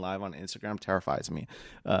being live on Instagram terrifies me.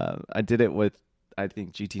 I did it with, I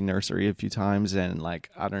think, GT Nursery a few times, and like,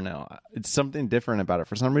 I don't know, it's something different about it.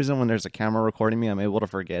 For some reason, when there's a camera recording me, I'm able to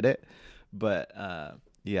forget it. But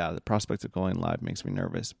yeah, the prospect of going live makes me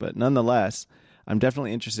nervous. But nonetheless, I'm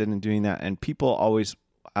definitely interested in doing that. And people always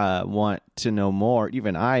want to know more.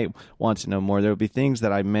 Even I want to know more. There will be things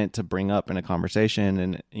that I meant to bring up in a conversation,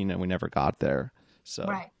 and we never got there. So.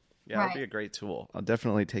 Right. Yeah, it'll be a great tool. I'll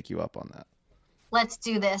definitely take you up on that. Let's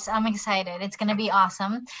do this. I'm excited. It's going to be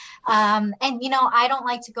awesome. And, I don't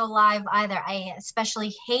like to go live either. I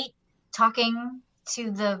especially hate talking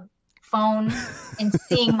to the phone and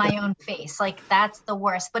seeing my own face. Like, that's the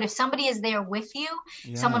worst. But if somebody is there with you,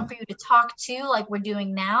 someone for you to talk to, like we're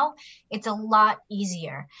doing now, it's a lot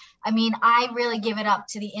easier. I mean, I really give it up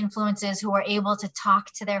to the influencers who are able to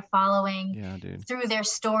talk to their following through their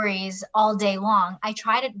stories all day long. I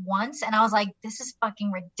tried it once and I was like, this is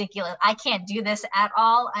fucking ridiculous. I can't do this at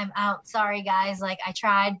all. I'm out. Sorry, guys. Like, I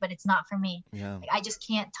tried, but it's not for me. Yeah. Like, I just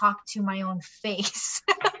can't talk to my own face.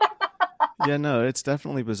 Yeah, no, it's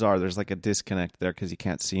definitely bizarre. There's like a disconnect there because you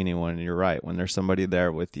can't see anyone. And you're right. When there's somebody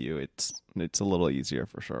there with you, it's a little easier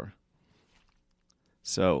for sure.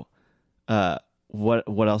 So,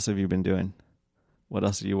 what else have you been doing? What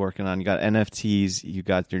else are you working on? You got NFTs. You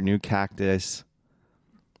got your new cactus.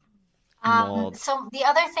 So the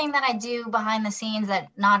other thing that I do behind the scenes that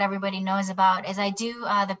not everybody knows about is I do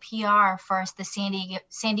the PR for the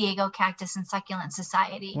San Diego Cactus and Succulent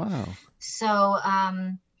Society. Wow. So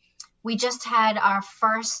we just had our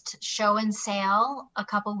first show and sale a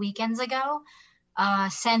couple weekends ago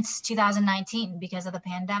since 2019 because of the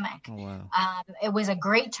pandemic. Oh, wow. It was a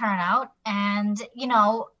great turnout. And,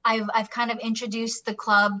 I've kind of introduced the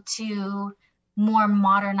club to more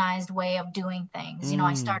modernized way of doing things.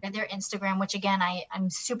 I started their Instagram, which again, I'm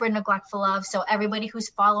super neglectful of. So everybody who's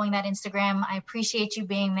following that Instagram, I appreciate you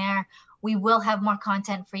being there. We will have more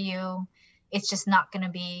content for you. It's just not going to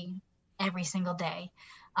be every single day.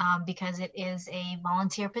 Because it is a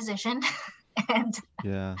volunteer position and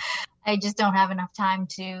I just don't have enough time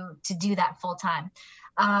to do that full time.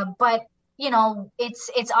 But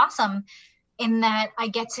it's awesome in that I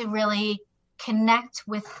get to really connect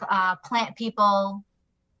with plant people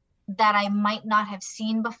that I might not have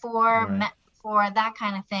seen before, met before, that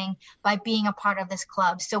kind of thing, by being a part of this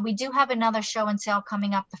club. So we do have another show and sale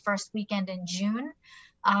coming up the first weekend in June.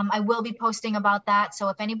 I will be posting about that. So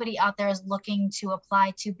if anybody out there is looking to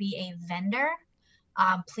apply to be a vendor,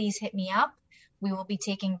 please hit me up. We will be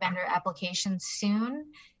taking vendor applications soon.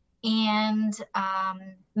 And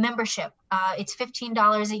membership, it's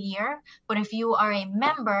 $15 a year. But if you are a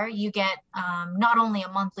member, you get not only a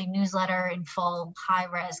monthly newsletter in full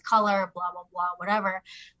high-res color, blah, blah, blah, whatever,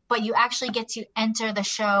 but you actually get to enter the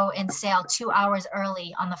show and sale 2 hours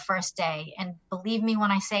early on the first day. And believe me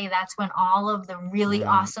when I say that's when all of the really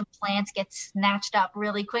awesome plants get snatched up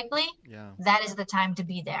really quickly. Yeah. That is the time to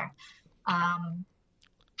be there.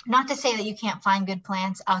 Not to say that you can't find good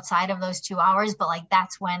plants outside of those 2 hours, but like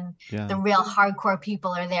that's when the real hardcore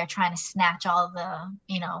people are there trying to snatch all the,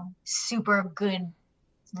 super good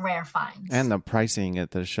rare finds. And the pricing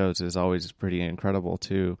at the shows is always pretty incredible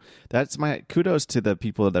too. That's my kudos to the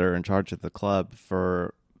people that are in charge of the club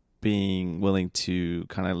for being willing to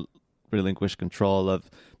kind of relinquish control of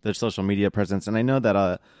their social media presence. And I know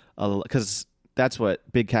that because that's what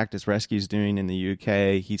Big Cactus Rescue is doing in the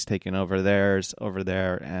UK. He's taken over theirs over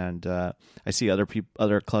there, and I see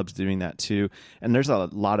other clubs doing that too. And there's a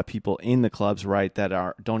lot of people in the clubs, right, that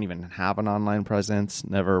don't even have an online presence,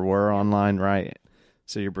 never were online, right?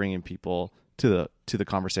 So you're bringing people to the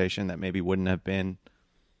conversation that maybe wouldn't have been.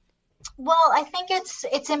 Well, I think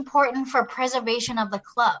it's important for preservation of the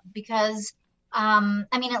club because,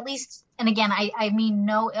 at least, and again, I mean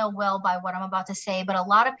no ill will by what I'm about to say, but a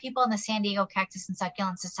lot of people in the San Diego Cactus and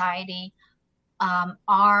Succulent Society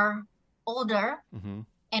are older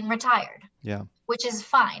and retired, which is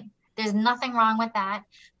fine. There's nothing wrong with that,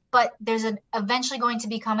 but there's eventually going to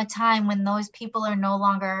become a time when those people are no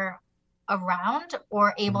longer around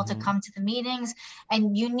or able to come to the meetings,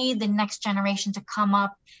 and you need the next generation to come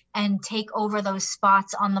up and take over those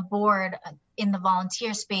spots on the board in the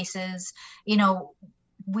volunteer spaces. You know,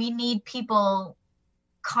 we need people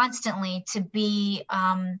constantly to be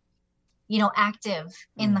you know, active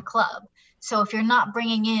in the club. So if you're not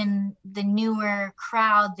bringing in the newer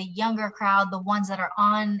crowd, the younger crowd, the ones that are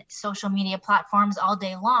on social media platforms all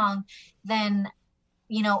day long, then,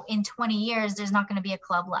 you know, in 20 years, there's not going to be a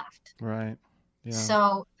club left. Right. Yeah.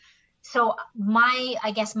 So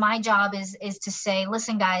I guess my job is to say,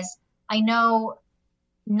 listen, guys, I know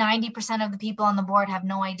 90% of the people on the board have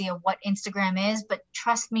no idea what Instagram is, but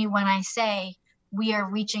trust me when I say we are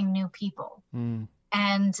reaching new people.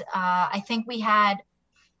 And I think we had,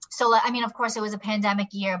 so, I mean, of course, it was a pandemic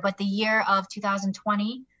year, but the year of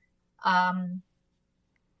 2020,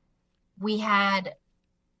 we had,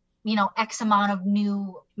 you know, X amount of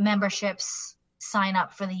new memberships sign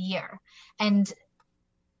up for the year. And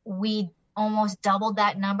we almost doubled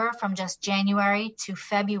that number from just January to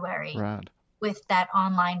February with that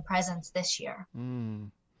online presence this year.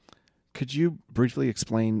 Could you briefly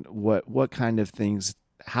explain what kind of things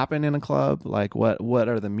happen in a club? Like what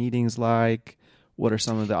are the meetings like? What are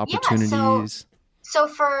some of the opportunities? So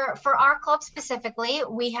for our club specifically,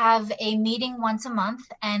 we have a meeting once a month,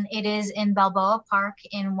 and it is in Balboa Park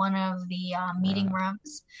in one of the meeting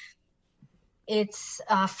rooms. It's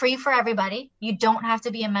free for everybody. You don't have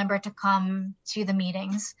to be a member to come to the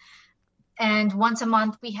meetings. And once a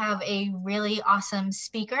month, we have a really awesome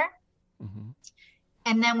speaker.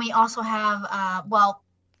 And then we also have,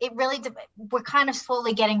 we're kind of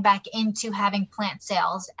slowly getting back into having plant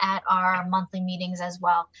sales at our monthly meetings as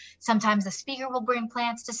well. Sometimes the speaker will bring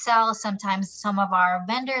plants to sell. Sometimes some of our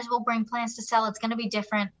vendors will bring plants to sell. It's going to be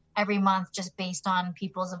different every month just based on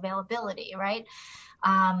people's availability, right?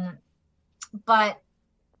 But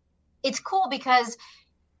it's cool because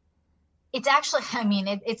it's actually, I mean,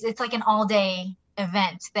 it's like an all day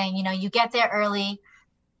event thing. You know, you get there early,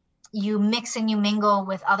 you mix and you mingle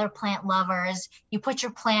with other plant lovers. You put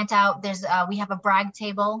your plant out. We have a brag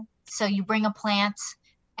table. So you bring a plant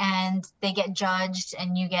and they get judged,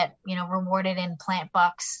 and you get, you know, rewarded in plant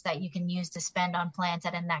bucks that you can use to spend on plants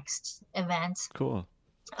at a next event. Cool.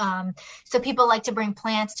 So people like to bring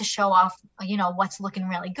plants to show off, you know, what's looking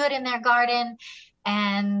really good in their garden.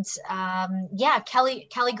 And Kelly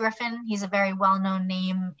Griffin, he's a very well-known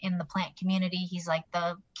name in the plant community. He's like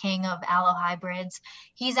the king of aloe hybrids.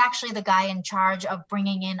 He's actually the guy in charge of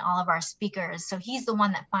bringing in all of our speakers. So he's the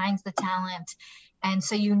one that finds the talent. And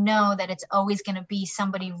so you know that it's always going to be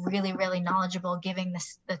somebody really, really knowledgeable giving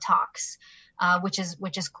the talks, which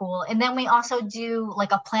is cool. And then we also do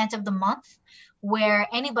like a plant of the month, where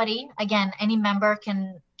anybody, again, any member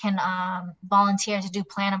can volunteer to do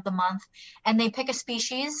plant of the month, and they pick a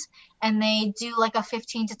species and they do like a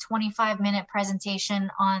 15 to 25 minute presentation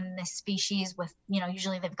on this species with, you know,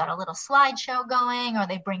 usually they've got a little slideshow going, or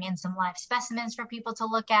they bring in some live specimens for people to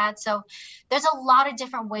look at. So there's a lot of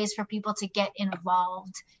different ways for people to get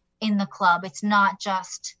involved in the club. It's not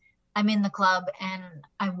just I'm in the club and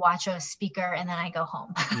I watch a speaker and then I go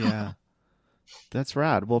home. Yeah. That's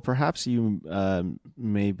rad. Well, perhaps you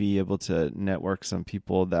may be able to network some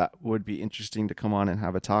people that would be interesting to come on and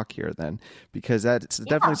have a talk here then, because that's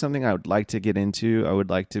definitely something I would like to get into. I would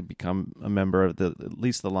like to become a member of at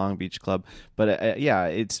least the Long Beach Club. But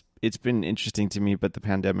it's been interesting to me, but the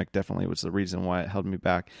pandemic definitely was the reason why it held me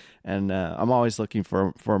back. And I'm always looking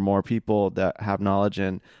for more people that have knowledge.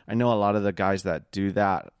 And I know a lot of the guys that do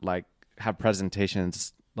that, like, have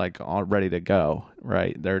presentations like all ready to go,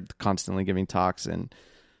 right? They're constantly giving talks, and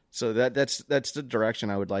so that's the direction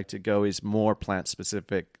I would like to go, is more plant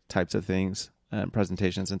specific types of things and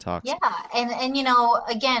presentations and talks. Yeah, and you know,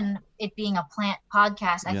 again, it being a plant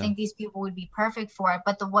podcast, I think these people would be perfect for it.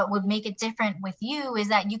 But what would make it different with you is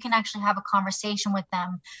that you can actually have a conversation with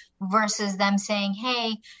them versus them saying,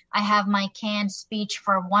 hey, I have my canned speech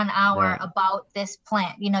for 1 hour about this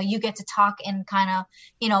plant. You know, you get to talk and kind of,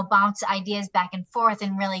 you know, bounce ideas back and forth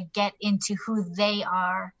and really get into who they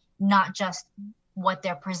are, not just what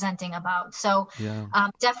they're presenting about. So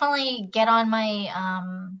definitely get on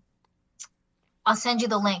my I'll send you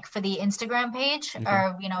the link for the Instagram page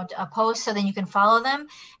or, you know, a post, so then you can follow them.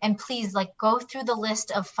 And please, like, go through the list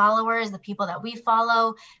of followers, the people that we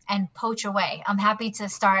follow, and poach away. I'm happy to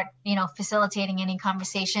start, you know, facilitating any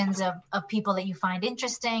conversations of people that you find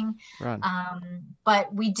interesting. Right.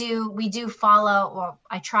 But we do follow, or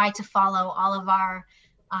I try to follow all of our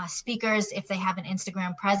speakers if they have an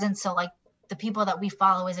Instagram presence. So like the people that we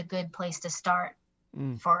follow is a good place to start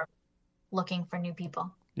for looking for new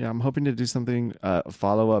people. Yeah, I'm hoping to do something, a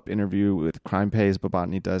follow-up interview with Crime Pays, but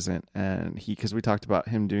Botany doesn't. And because we talked about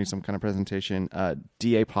him doing some kind of presentation,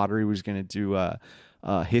 DA Pottery was going to do a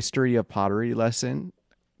history of pottery lesson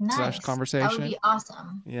slash Nice. That would conversation. be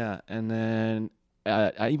awesome. Yeah, and then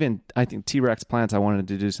I think T-Rex Plants. I wanted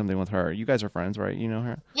to do something with her. You guys are friends, right? You know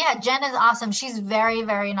her? Yeah, Jen is awesome. She's very,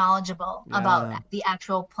 very knowledgeable about Yeah, the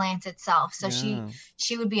actual plant itself. So yeah,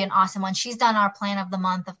 she would be an awesome one. She's done our plant of the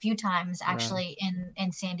month a few times right. actually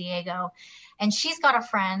in San Diego. And she's got a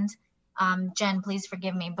friend, Jen, please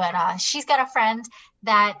forgive me, but she's got a friend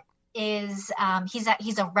that is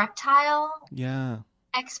he's a reptile Yeah,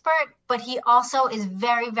 expert, but he also is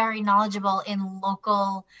very, very knowledgeable in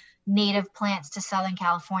local native plants to Southern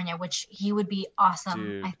California, which he would be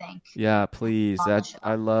awesome, I dude. think, Yeah, please. on the That show.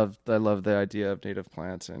 I love the idea of native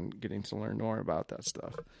plants and getting to learn more about that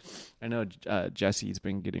stuff. I know Jesse's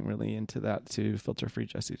been getting really into that too. Filter Free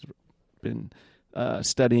Jesse's been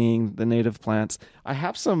studying the native plants. I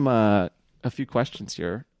have a few questions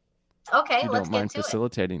here, if Okay, you let's don't get mind to it.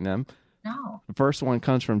 facilitating them. No. The first one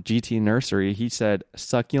comes from GT Nursery. He said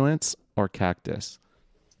succulents or cactus.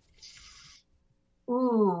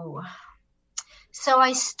 Ooh. So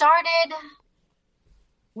I started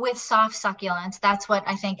with soft succulents. That's what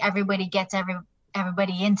I think everybody gets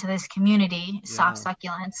everybody into this community, soft Yeah.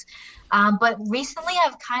 succulents. But recently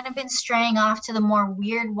I've kind of been straying off to the more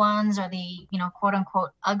weird ones or the, quote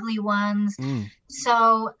unquote ugly ones. Mm,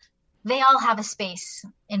 So they all have a space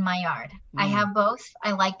in my yard. I mm. have both.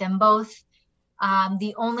 I like them both.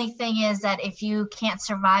 The only thing is that if you can't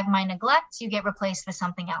survive my neglect, you get replaced with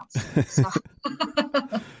something else. So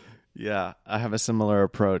Yeah, I have a similar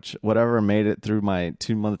approach. Whatever made it through my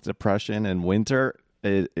 2 month depression and winter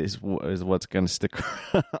is what's going to stick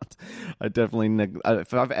around. I definitely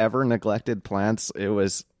if I've ever neglected plants, it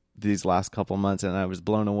was these last couple months, and I was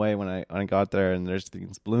blown away when I got there and there's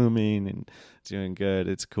things blooming and doing good.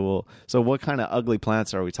 It's cool. So, what kind of ugly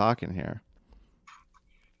plants are we talking here?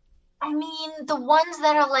 I mean, the ones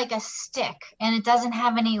that are like a stick and it doesn't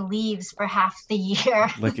have any leaves for half the year.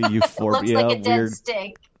 Like a Looks like euphorbia, a dead weird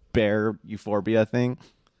stick. bear euphorbia thing?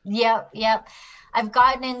 Yep, yep. I've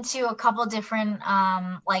gotten into a couple different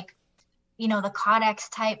like the Codex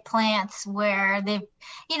type plants where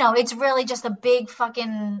it's really just a big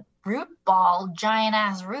fucking root ball, giant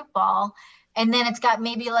ass root ball. And then it's got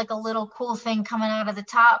maybe like a little cool thing coming out of the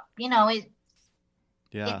top.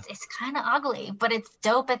 Yeah. It's kind of ugly, but it's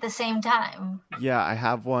dope at the same time. Yeah, I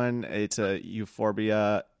have one. It's a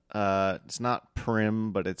euphorbia. It's not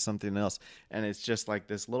prim, but it's something else. And it's just like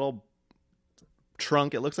this little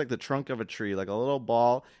trunk. It looks like the trunk of a tree, like a little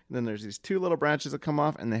ball. And then there's these two little branches that come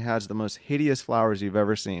off, and it has the most hideous flowers you've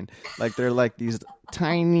ever seen. Like they're like these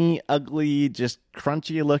tiny, ugly, just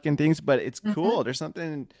crunchy looking things, but it's Mhm. cool. There's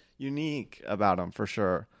something unique about them for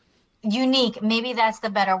sure. Unique. Maybe that's the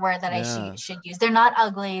better word that I Yeah. should use. They're not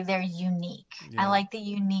ugly, they're unique. I Yeah. like the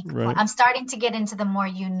unique plant. Right. I'm starting to get into the more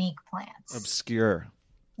unique plants. Obscure.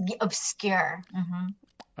 Obscure,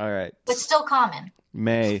 All right. but still common.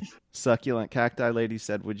 May, succulent cacti lady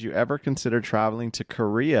said, would you ever consider traveling to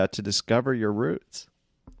Korea to discover your roots?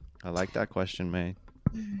 I like that question, May.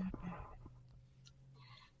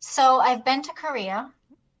 So I've been to Korea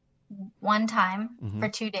one time Hmm. for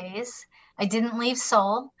 2 days. I didn't leave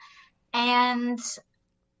Seoul, and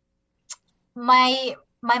my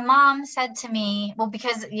mom said to me, well,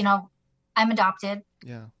 because I'm adopted,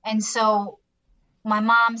 Yeah. and so my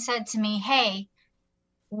mom said to me, "Hey,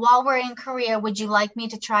 while we're in Korea, would you like me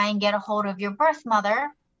to try and get a hold of your birth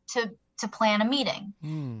mother to plan a meeting?"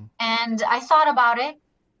 Mm, And I thought about it,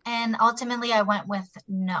 and ultimately I went with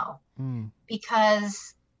no, mm,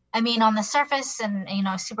 because I mean, on the surface and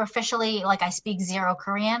superficially, like I speak zero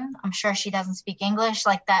Korean. I'm sure she doesn't speak English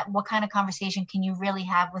like that. What kind of conversation can you really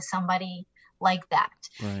have with somebody like that?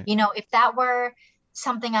 right. If that were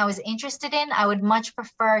something I was interested in, I would much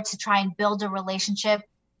prefer to try and build a relationship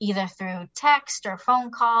either through text or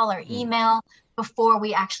phone call or Mm, email before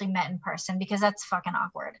we actually met in person, because that's fucking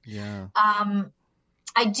awkward. yeah.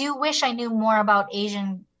 I do wish I knew more about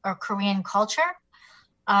Asian or Korean culture,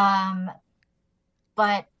 um,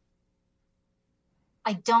 but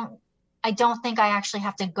I don't. I don't think I actually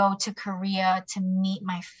have to go to Korea to meet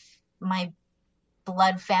my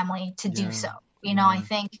blood family to do Yeah. so. I Yeah.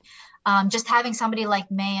 think just having somebody like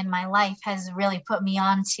May in my life has really put me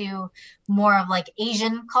on to more of like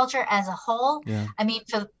Asian culture as a whole. Yeah. I mean,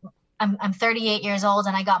 I'm 38 years old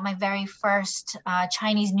and I got my very first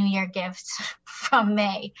Chinese New Year gift from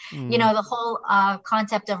May. Mm, The whole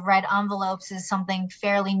concept of red envelopes is something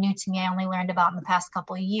fairly new to me. I only learned about in the past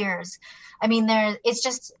couple of years. I mean, it's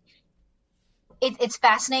just it's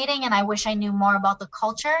fascinating, and I wish I knew more about the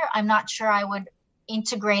culture. I'm not sure I would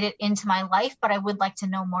integrate it into my life, but I would like to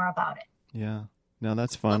know more about it. Yeah. No,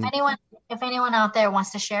 that's So fun. if anyone out there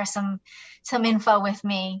wants to share some info with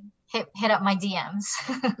me, hit up my DMs.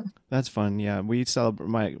 That's fun. Yeah, we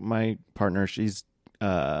celebrate. My partner, she's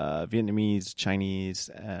Vietnamese, Chinese,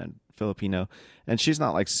 and Filipino, and she's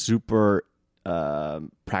not like super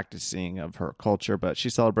practicing of her culture, but she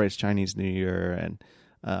celebrates Chinese New Year, and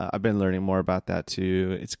I've been learning more about that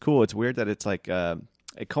too. It's cool. It's weird that it's like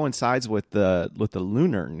it coincides with the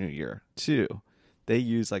lunar New Year too. They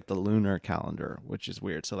use like the lunar calendar, which is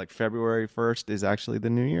weird. So like February 1st is actually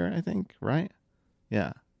the New Year, I think, right?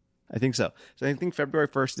 Yeah. I think so. So I think February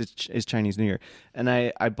 1st is Chinese New Year. And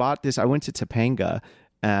I bought this. I went to Topanga,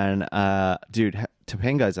 and dude,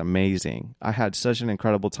 Topanga is amazing. I had such an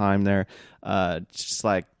incredible time there. Just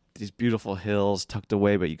like these beautiful hills tucked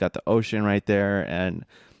away, but you got the ocean right there, and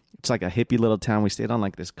it's like a hippie little town. We stayed on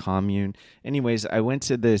like this commune. Anyways, I went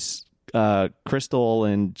to this crystal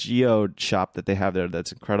and geode shop that they have there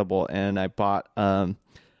that's incredible, and I bought a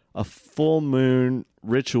full moon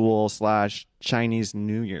ritual / Chinese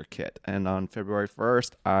New Year kit. And on February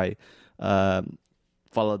 1st, I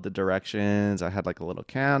followed the directions. I had like a little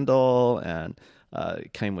candle, and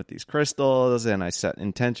it came with these crystals, and I set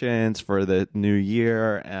intentions for the new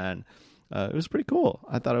year. And it was pretty cool.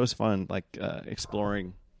 I thought it was fun, like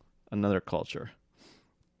exploring another culture.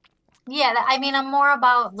 Yeah, I mean, I'm more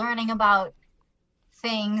about learning about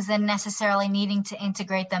things than necessarily needing to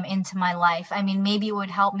integrate them into my life. I mean, maybe it would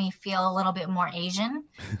help me feel a little bit more Asian,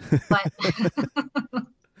 but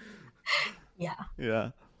yeah. Yeah,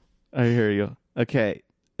 I hear you. Okay,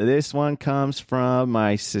 this one comes from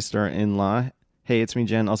my sister-in-law. Hey, it's me,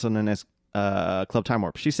 Jen, also known as Club Time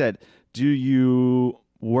Warp. She said, "Do you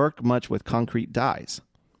work much with concrete dyes?"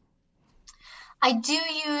 I do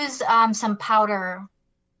use some powder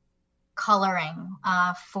coloring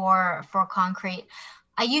for concrete.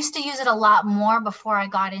 I used to use it a lot more before I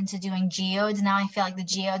got into doing geodes. Now I feel like the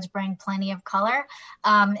geodes bring plenty of color.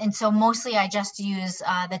 And so mostly I just use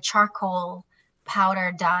the charcoal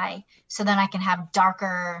powder dye, so then I can have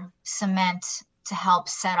darker cement to help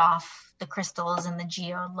set off the crystals and the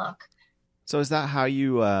geode look. So is that how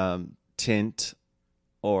you tint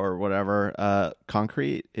or whatever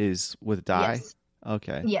concrete is with dye? Yes.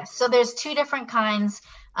 Okay. Yes. So there's two different kinds.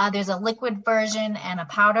 There's a liquid version and a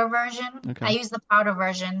powder version. I Okay. use the powder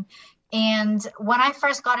version. And when I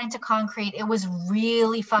first got into concrete, it was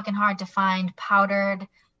really fucking hard to find powdered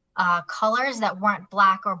colors that weren't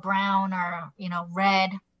black or brown or,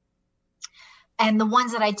 red. And the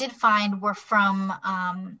ones that I did find were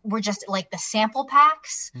just like the sample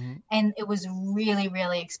packs, Mhm. and it was really,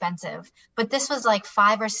 really expensive. But this was like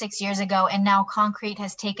 5 or 6 years ago, and now concrete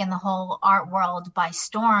has taken the whole art world by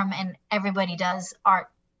storm, and everybody does art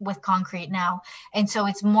with concrete now. And so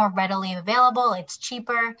it's more readily available, it's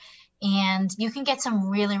cheaper, and you can get some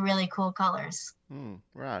really, really cool colors.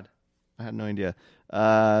 Rad. I had no idea.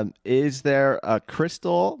 Is there a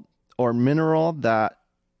crystal or mineral that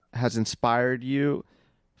has inspired you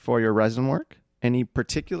for your resin work? Any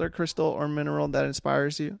particular crystal or mineral that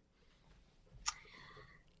inspires you?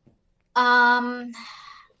 Um,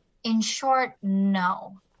 In short,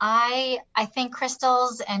 no. I think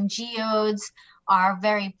crystals and geodes are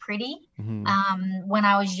very pretty. Hmm. When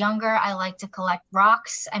I was younger, I liked to collect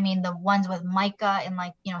rocks. I mean, the ones with mica and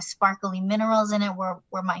like, sparkly minerals in it were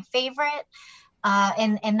my favorite.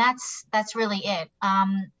 And that's really it.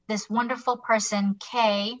 This wonderful person,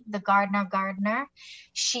 Kay, the gardener,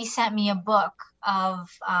 she sent me a book of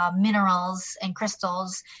minerals and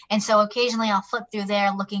crystals, and so occasionally I'll flip through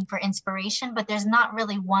there looking for inspiration, but there's not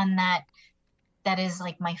really one that is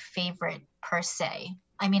like my favorite per se.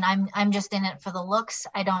 I mean, I'm just in it for the looks.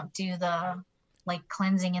 I don't do the like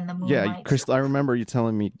cleansing in the Yeah, moonlight. crystal. I remember you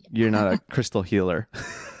telling me you're not a crystal healer.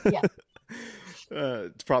 Yeah.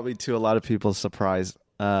 It's probably to a lot of people's surprise.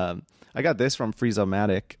 I got this from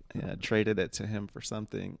Freezomatic. Yeah, traded it to him for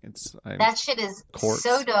something. That shit is so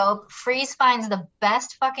Quartz. dope. Freeze finds the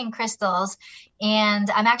best fucking crystals,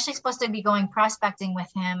 and I'm actually supposed to be going prospecting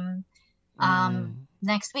with him Mm.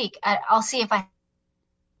 next week. I'll see if I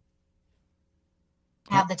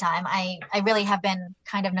Uh, have the time. I really have been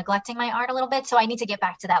kind of neglecting my art a little bit, so I need to get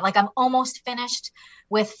back to that. Like I'm almost finished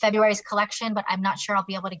with February's collection, but I'm not sure I'll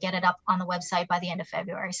be able to get it up on the website by the end of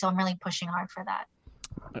February. So I'm really pushing hard for that.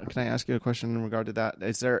 Can I ask you a question in regard to that?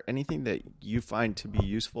 Is there anything that you find to be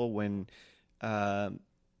useful when um,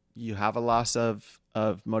 you have a loss of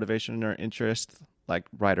motivation or interest, like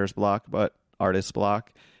writer's block, but artist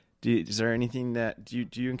block? Is there anything that do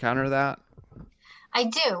you encounter that? I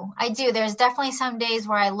do. There's definitely some days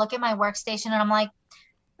where I look at my workstation and I'm like,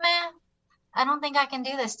 man, I don't think I can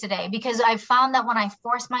do this today, because I found that when I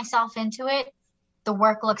force myself into it, the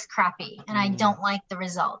work looks crappy and I don't like the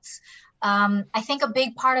results. I think a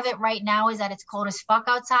big part of it right now is that it's cold as fuck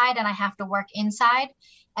outside and I have to work inside.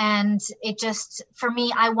 And it just, for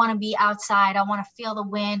me, I want to be outside. I want to feel the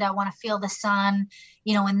wind. I want to feel the sun,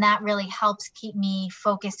 and that really helps keep me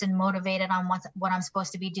focused and motivated on what I'm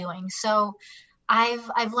supposed to be doing. So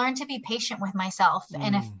I've learned to be patient with myself.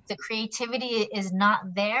 And if the creativity is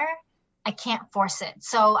not there, I can't force it.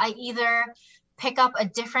 So I either pick up a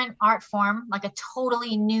different art form, like a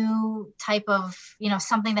totally new type of,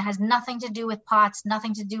 something that has nothing to do with pots,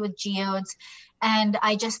 nothing to do with geodes, and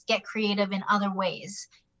I just get creative in other ways.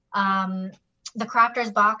 The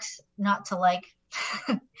Crafters Box, not to like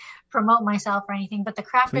promote myself or anything, but the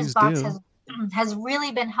Crafters Please Box do. has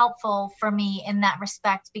really been helpful for me in that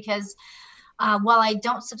respect, because while I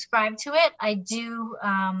don't subscribe to it, I do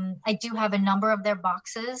have a number of their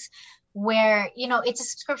boxes where, it's a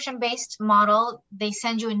subscription-based model. They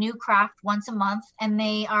send you a new craft once a month and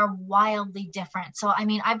they are wildly different. So, I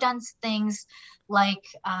mean, I've done things like,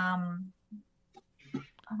 I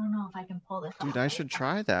don't know if I can pull this off. Dude, I should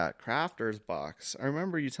try that Crafters Box. I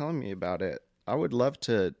remember you telling me about it. I would love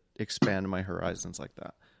to expand my horizons like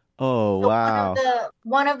that. Oh, So wow.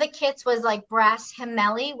 one of the kits was like brass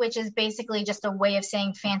Himelli, which is basically just a way of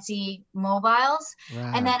saying fancy mobiles.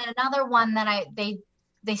 And Rad. then another one that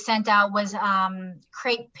they sent out was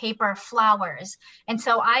crepe paper flowers. And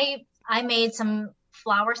so I made some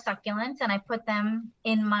flower succulents and I put them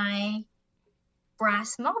in my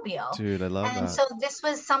brass mobile. Dude, I love And that. so this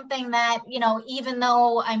was something that, even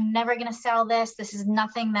though I'm never going to sell this is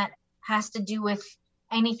nothing that has to do with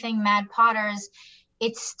anything Mad Potters.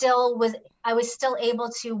 I was still able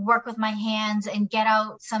to work with my hands and get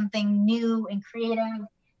out something new and creative.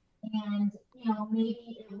 And,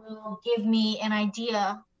 maybe it will give me an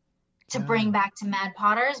idea to bring back to Mad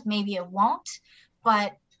Potters. Maybe it won't,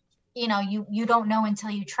 but you don't know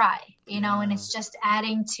until you try, and it's just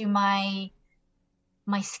adding to my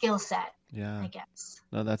skill set, Yeah. I guess.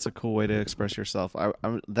 No, that's a cool way to express yourself. I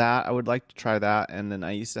would like to try that. And then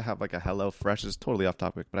I used to have like a HelloFresh. It's totally off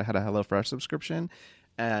topic, but I had a HelloFresh subscription,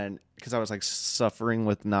 and because I was like suffering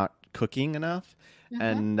with not cooking enough, Mm-hmm.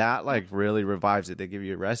 and that like really revives it. They give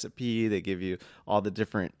you a recipe, they give you all the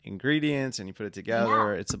different ingredients, and you put it Yeah,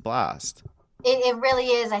 together. It's a blast. it really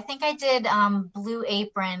is. I think I did Blue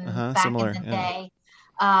Apron back in Similar. the Yeah. day.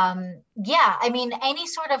 Yeah, I mean, any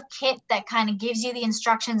sort of kit that kind of gives you the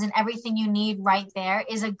instructions and everything you need right there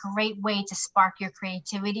is a great way to spark your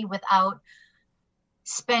creativity without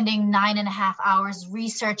spending 9.5 hours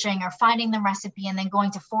researching or finding the recipe and then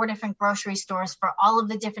going to 4 different grocery stores for all of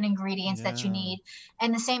the different ingredients that you Yeah. need.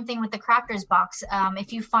 And the same thing with the Crafters Box.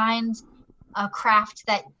 If you find a craft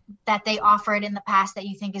that they offered in the past that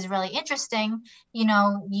you think is really interesting,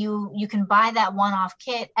 you can buy that one-off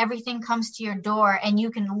kit. Everything comes to your door and you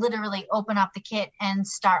can literally open up the kit and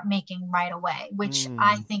start making right away, which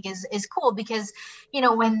I Mm, think is cool, because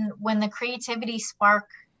when the creativity spark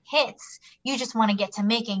hits, you just want to get to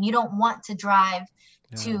making. You don't want to drive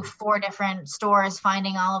yeah. to 4 different stores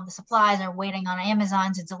finding all of the supplies or waiting on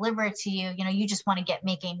Amazon to deliver it to you. You just want to get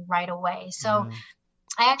making right away. So Yeah.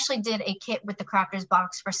 I actually did a kit with the Crafters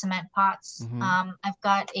Box for cement pots. Hmm. I've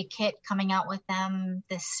got a kit coming out with them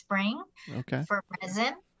this spring Okay. for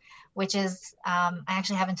resin, which is, I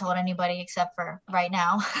actually haven't told anybody except for right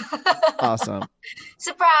now. Awesome.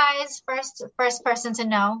 Surprise! First person to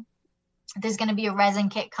know. There's going to be a resin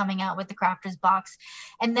kit coming out with the Crafters Box.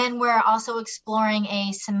 And then we're also exploring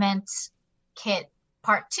a cement kit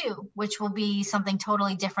part 2, which will be something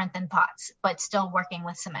totally different than pots, but still working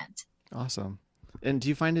with cement. Awesome. And do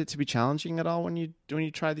you find it to be challenging at all when you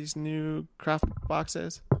try these new craft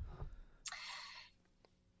boxes?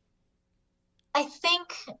 I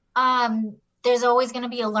think there's always going to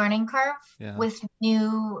be a learning curve Yeah.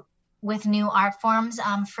 with new art forms.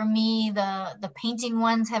 For me, the painting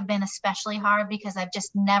ones have been especially hard because I've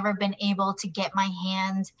just never been able to get my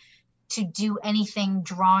hand to do anything,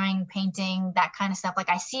 drawing, painting, that kind of stuff. Like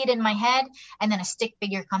I see it in my head and then a stick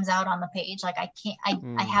figure comes out on the page. Like I can't, I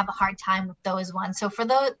Mm, have a hard time with those ones. So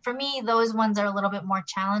for me, those ones are a little bit more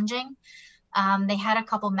challenging. They had a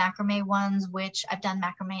couple macrame ones, which I've done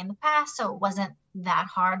macrame in the past, so it wasn't that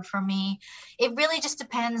hard for me. It really just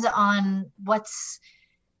depends on what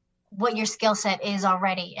your skill set is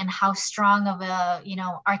already and how strong of a,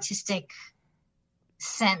 artistic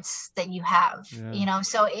sense that you have, Yeah. you know.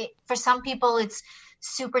 So for some people it's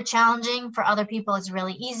super challenging, for other people it's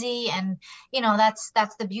really easy. And you know, that's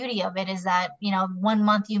the beauty of it, is that, you know, one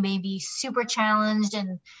month you may be super challenged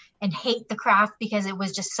and hate the craft because it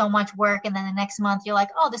was just so much work, and then the next month you're like,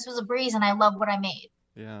 oh, this was a breeze and I love what I made.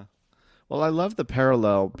 Yeah. Well, I love the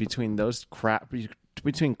parallel between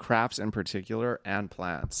between crafts in particular and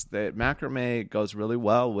plants. The macrame goes really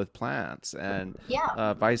well with plants, and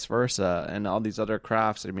Yeah, vice versa, and all these other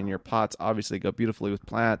crafts. I mean, your pots obviously go beautifully with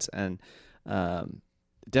plants, and um,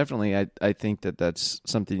 definitely, I think that that's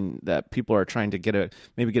something that people are trying to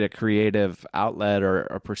maybe get a creative outlet,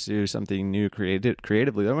 or pursue something new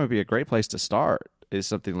creatively. That might be a great place to start. Is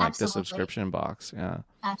something like the absolutely. subscription box. Yeah.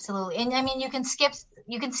 Absolutely. And I mean, you can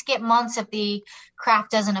skip months if the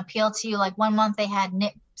craft doesn't appeal to you. Like one month they had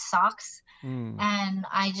knit socks Hmm. and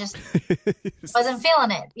I just wasn't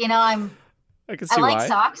feeling it. You know, I can I see like why.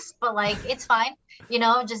 socks, but like it's fine, you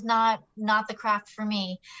know, just not the craft for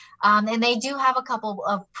me. And they do have a couple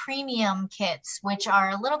of premium kits, which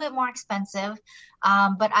are a little bit more expensive.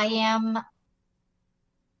 But I am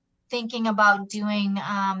thinking about doing,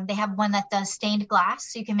 they have one that does stained glass,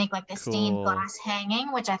 so you can make like the stained Cool. glass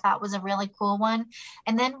hanging, which I thought was a really cool one.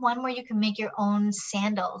 And then one where you can make your own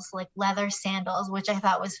sandals, like leather sandals, which I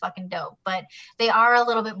thought was fucking dope. But they are a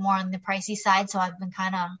little bit more on the pricey side, so I've been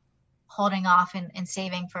kind of holding off and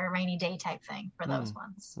saving for a rainy day type thing for Hmm. those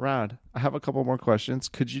ones. Rad. I have a couple more questions.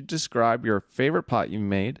 Could you describe your favorite pot you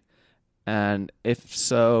made? And if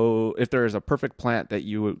so, if there is a perfect plant that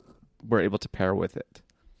you were able to pair with it.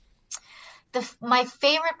 My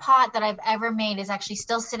favorite pot that I've ever made is actually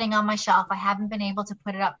still sitting on my shelf. I haven't been able to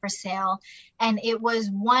put it up for sale. And it was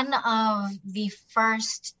one of the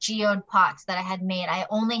first geode pots that I had made. I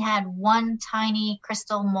only had one tiny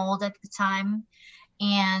crystal mold at the time,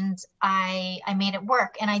 and I made it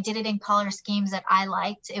work, and I did it in color schemes that I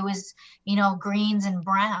liked. It was, you know, greens and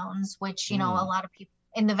browns, which, you know, a Hmm. lot of people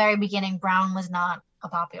in the very beginning, brown was not a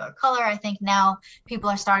popular color. I think now people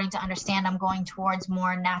are starting to understand I'm going towards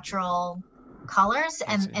more natural colors,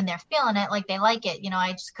 I see. and they're feeling it, like they like it. You know,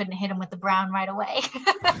 I just couldn't hit them with the brown right away.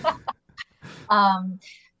 um,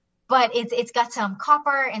 but it's got some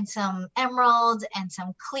copper and some emerald and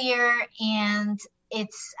some clear, and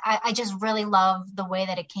I just really love the way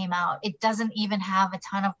that it came out. It doesn't even have a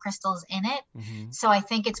ton of crystals in it, Hmm. so I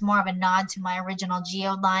think it's more of a nod to my original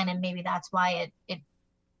geode line, and maybe that's why it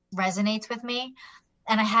resonates with me.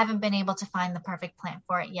 And I haven't been able to find the perfect plant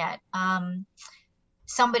for it yet.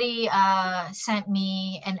 Somebody sent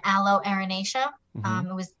me an aloe aranacea. Hmm.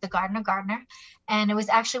 It was the Gardener Gardener, and it was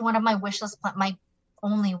actually one of my wish list my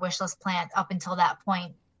only wish list plant up until that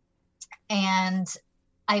point. And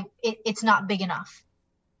it's not big enough.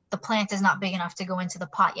 The plant is not big enough to go into the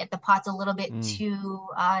pot yet. The pot's a little bit Mm. too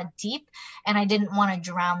deep, and I didn't want to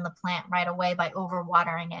drown the plant right away by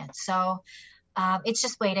overwatering it. So it's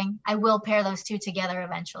just waiting. I will pair those two together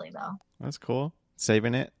eventually, though. That's cool.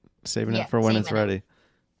 Saving it Yeah, for when it's saving it. ready.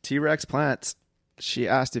 T Rex Plants. She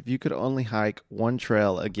asked if you could only hike one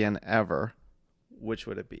trail again ever, which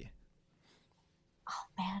would it be? Oh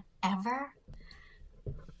man, ever?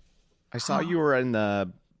 I saw Oh, you were in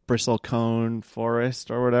the Bristlecone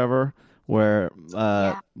Forest or whatever, where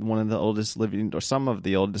yeah. one of the oldest living, or some of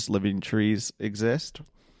the oldest living trees exist.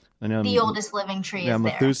 I know, The oldest living tree yeah, is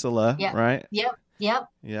there. Methuselah, Yep. right? Yep. Yep.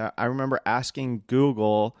 Yeah, I remember asking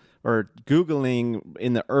Google or Googling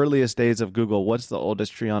in the earliest days of Google, what's the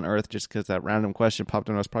oldest tree on Earth? Just because that random question popped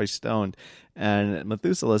in, I was probably stoned. And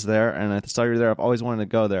Methuselah's there, and I saw you there. I've always wanted to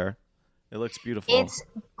go there. It looks beautiful. It's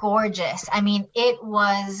gorgeous. I mean, it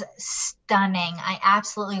was stunning. I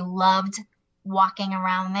absolutely loved walking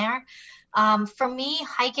around there. For me,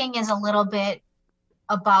 hiking is a little bit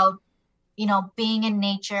about, you know, being in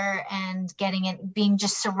nature and getting it, being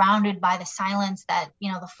just surrounded by the silence that,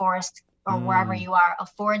 you know, the forest or wherever Mm, you are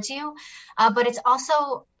affords you. But it's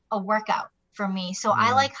also a workout for me. So I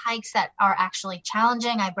yeah. like hikes that are actually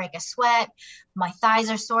challenging. I break a sweat, my thighs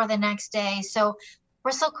are sore the next day. So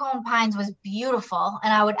Bristlecone Pines was beautiful,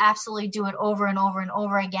 and I would absolutely do it over and over and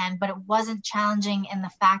over again, but it wasn't challenging in the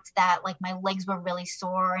fact that like my legs were really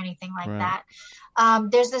sore or anything like Right. that.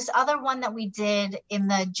 There's this other one that we did in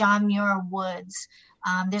the John Muir Woods.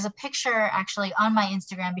 There's a picture actually on my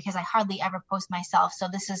Instagram because I hardly ever post myself, so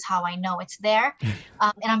this is how I know it's there.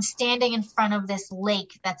 And I'm standing in front of this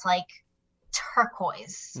lake that's like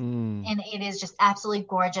turquoise, Mm. and it is just absolutely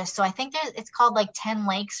gorgeous. So I think it's called like 10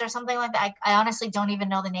 lakes or something like that. I honestly don't even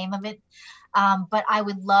know the name of it. But I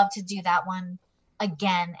would love to do that one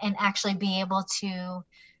again and actually be able to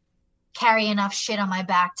carry enough shit on my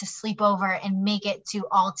back to sleep over and make it to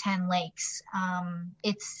all 10 lakes.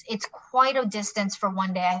 It's quite a distance for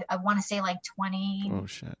one day. I want to say like 20, Oh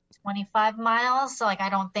shit. 25 miles. So like, I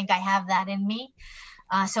don't think I have that in me.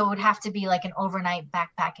 So it would have to be like an overnight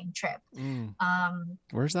backpacking trip.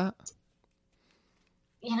 Where's that?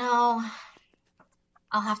 You know,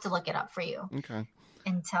 I'll have to look it up for you. Okay.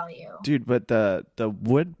 And tell you, dude. But the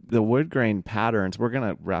wood grain patterns. We're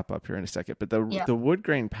gonna wrap up here in a second. But the wood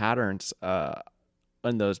grain patterns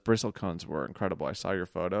on those bristle cones were incredible. I saw your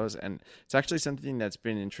photos, and it's actually something that's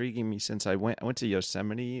been intriguing me since I went to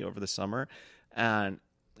Yosemite over the summer, and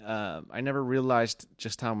I never realized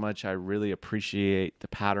just how much I really appreciate the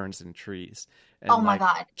patterns in trees. And oh my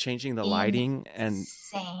God, changing the lighting and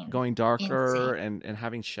going darker and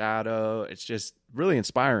having shadow. It's just really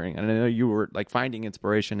inspiring. And I know you were like finding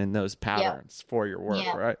inspiration in those patterns for your work,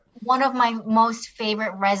 right? One of my most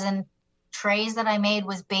favorite resin trays that I made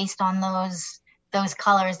was based on those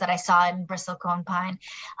colors that I saw in bristlecone pine.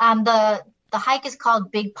 The hike is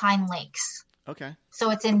called Big Pine Lakes. Okay. So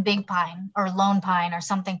it's in Big Pine or Lone Pine or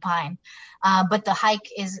something pine. But the hike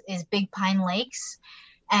is Big Pine Lakes.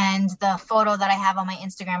 And the photo that I have on my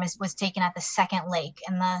Instagram was taken at the second lake.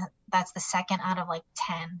 And that's the second out of like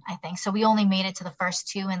 10, I think. So we only made it to the first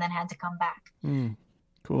 2 and then had to come back.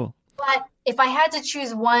 Cool. But if I had to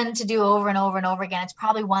choose one to do over and over and over again, it's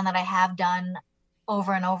probably one that I have done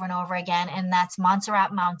over and over and over again. And that's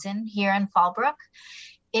Montserrat Mountain here in Fallbrook.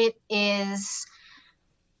 It is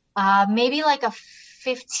maybe like a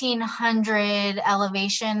 1,500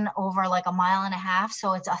 elevation over like a mile and a half.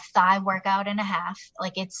 So it's a thigh workout and a half.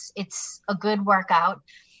 Like it's a good workout.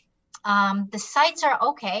 The sights are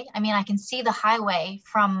okay. I mean, I can see the highway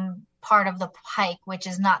from part of the hike, which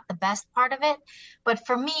is not the best part of it. But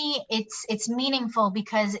for me, it's meaningful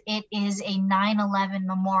because it is a 9/11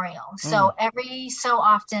 memorial. So every so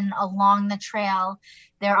often along the trail,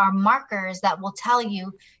 there are markers that will tell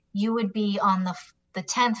you would be on the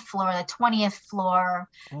 10th floor, the 20th floor,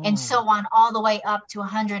 and so on, all the way up to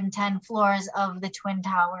 110 floors of the Twin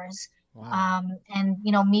Towers. Wow. And,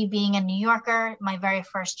 you know, me being a New Yorker, my very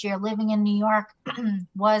first year living in New York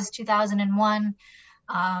was 2001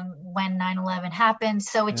 when 9/11 happened.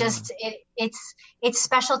 So it's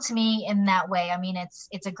special to me in that way. I mean,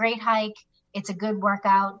 it's a great hike. It's a good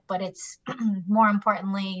workout, but it's more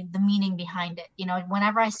importantly, the meaning behind it. You know,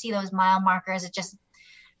 whenever I see those mile markers, it just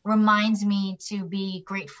reminds me to be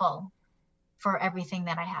grateful for everything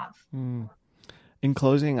that I have. In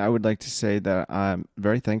closing, I would like to say that I'm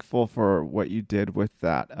very thankful for what you did with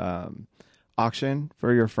that auction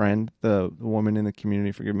for your friend, the woman in the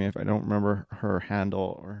community. Forgive me if I don't remember her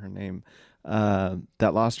handle or her name,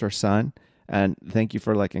 that lost her son. And thank you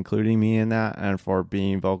for like including me in that and for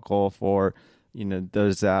being vocal for, you know,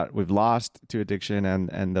 those that we've lost to addiction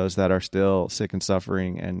and those that are still sick and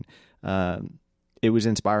suffering. And it was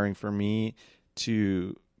inspiring for me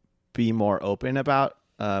to be more open about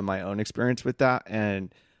my own experience with that.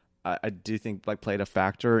 And I do think like played a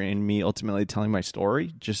factor in me ultimately telling my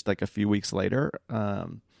story just like a few weeks later.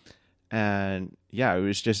 And yeah, it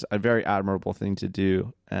was just a very admirable thing to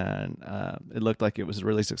do. And it looked like it was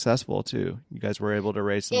really successful too. You guys were able to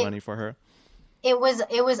raise some money for her. It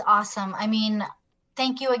was awesome. I mean,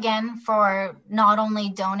 thank you again for not only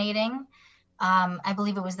donating, I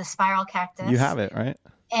believe it was the spiral cactus. You have it, right?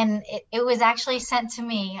 And it was actually sent to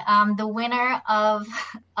me. The winner of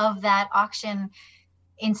that auction,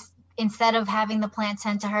 instead of having the plant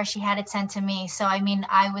sent to her, she had it sent to me. So I mean,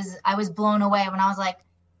 I was blown away when I was like,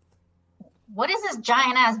 what is this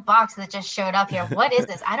giant ass box that just showed up here? What is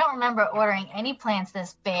this? I don't remember ordering any plants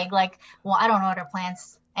this big. Like, well, I don't order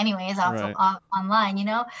plants anyways online, you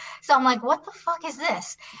know? So I'm like, what the fuck is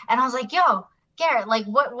this? And I was like, yo, Garrett, like,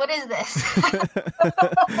 what is this?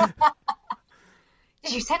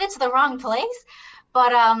 Did you send it to the wrong place?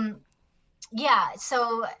 But yeah,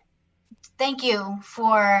 so thank you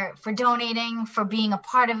for donating, for being a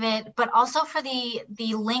part of it, but also for the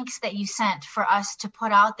links that you sent for us to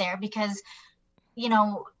put out there, because, you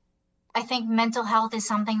know, I think mental health is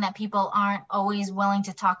something that people aren't always willing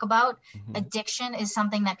to talk about. Mm-hmm. Addiction is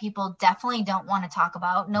something that people definitely don't want to talk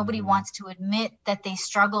about. Nobody mm-hmm. wants to admit that they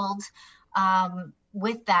struggled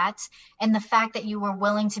with that. And the fact that you were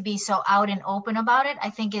willing to be so out and open about it, I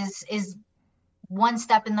think is one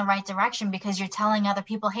step in the right direction, because you're telling other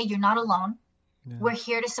people, hey, you're not alone. Yeah. We're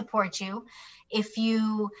here to support you. If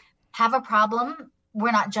you have a problem,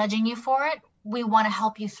 we're not judging you for it. We want to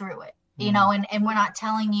help you through it, you know, and we're not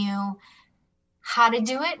telling you how to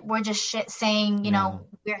do it. We're just saying, you know,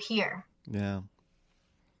 we're here. Yeah.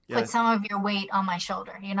 Put some of your weight on my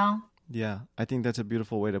shoulder, you know? Yeah, I think that's a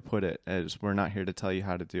beautiful way to put it, as we're not here to tell you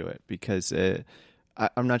how to do it, because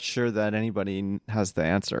I'm not sure that anybody has the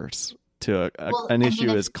answers to Well, an I mean, issue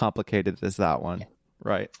as complicated as that one.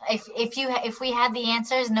 Right. if we had the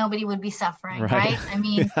answers, nobody would be suffering, Right. right? I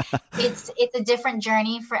mean, it's a different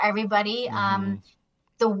journey for everybody. Hmm.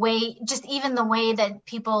 The way, just even the way that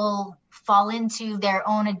people fall into their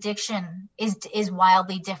own addiction is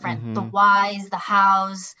wildly different. The Hmm. whys, the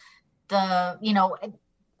hows, the,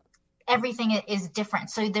 everything is different.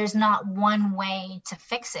 So there's not one way to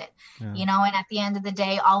fix it, Yeah. and at the end of the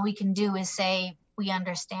day, all we can do is say, we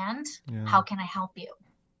understand. Yeah. How can I help you?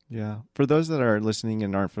 Yeah. For those that are listening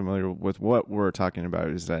and aren't familiar with what we're talking about,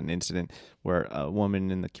 is that an incident where a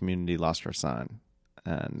woman in the community lost her son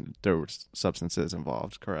and there were substances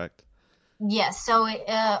involved, correct? Yes. So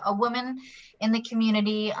a woman in the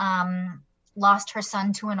community lost her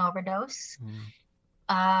son to an overdose. Mm.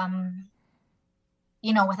 Um,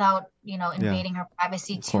 without, Yeah, invading her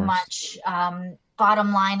privacy of too course. much.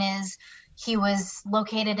 Bottom line is he was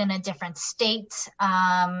located in a different state.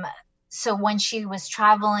 So when she was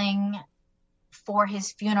traveling for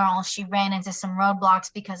his funeral, she ran into some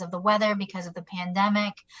roadblocks because of the weather, because of the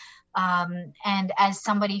pandemic. And as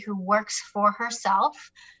somebody who works for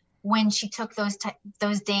herself, when she took those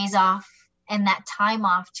days off and that time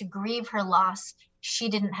off to grieve her loss, she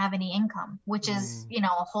didn't have any income, which is, Mm. a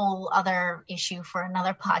whole other issue for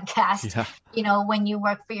another podcast. Yeah. When you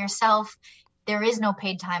work for yourself, there is no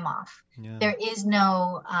paid time off. Yeah. There is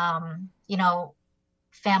no,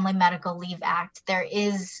 Family Medical Leave Act.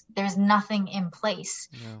 There's nothing in place.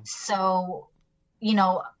 Yeah. So,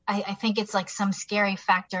 I think it's like some scary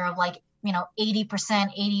factor of like,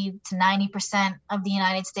 80%, 80 to 90% of the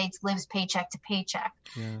United States lives paycheck to paycheck.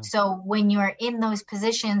 Yeah. So when you're in those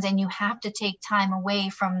positions and you have to take time away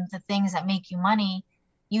from the things that make you money,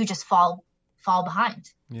 you just fall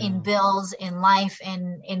behind Yeah. in bills, in life,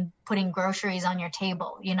 in putting groceries on your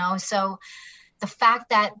table, So the fact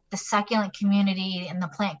that the succulent community and the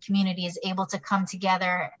plant community is able to come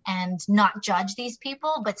together and not judge these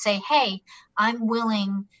people, but say, hey, I'm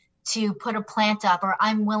willing to put a plant up, or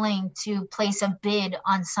I'm willing to place a bid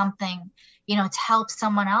on something, to help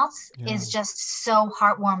someone else, Yeah. is just so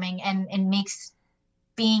heartwarming and makes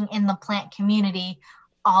being in the plant community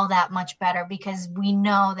all that much better, because we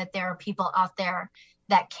know that there are people out there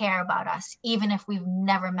that care about us, even if we've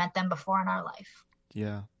never met them before in our life.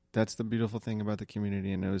 Yeah. That's the beautiful thing about the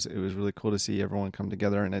community, and it was really cool to see everyone come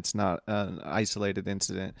together, and it's not an isolated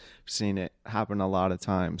incident. I've seen it happen a lot of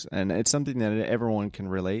times, and it's something that everyone can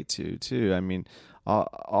relate to too. I mean,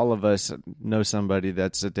 all of us know somebody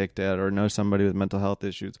that's addicted, or know somebody with mental health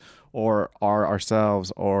issues, or are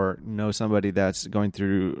ourselves, or know somebody that's going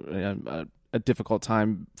through a difficult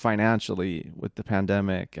time financially with the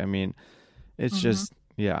pandemic. I mean, it's Mm-hmm. just,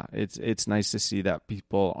 yeah, it's nice to see that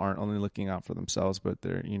people aren't only looking out for themselves, but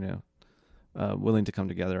they're willing to come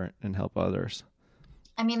together and help others.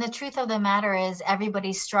 I mean, the truth of the matter is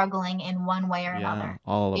everybody's struggling in one way or Yeah, another.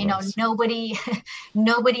 all of us.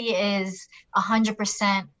 Nobody is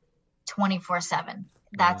 100% 24/7.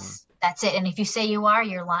 That's it. And if you say you are,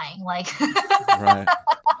 you're lying. Like, Right.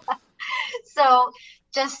 so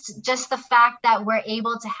just the fact that we're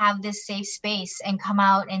able to have this safe space and come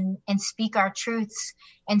out and speak our truths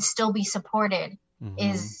and still be supported Mhm.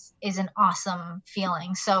 is an awesome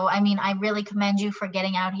feeling. So, I mean, I really commend you for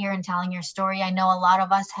getting out here and telling your story. I know a lot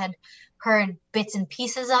of us had heard bits and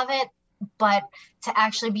pieces of it, but to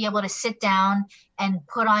actually be able to sit down and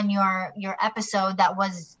put on your episode that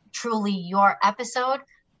was truly your episode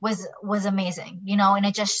was amazing, and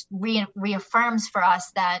it just reaffirms for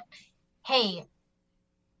us that, hey,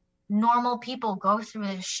 normal people go through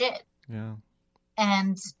this shit. Yeah.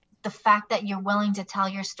 And the fact that you're willing to tell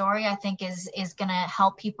your story, I think is going to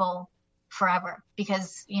help people forever,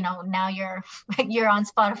 because, now you're on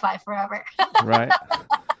Spotify forever. Right.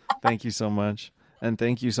 Thank you so much. And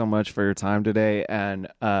thank you so much for your time today. And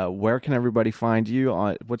where can everybody find you?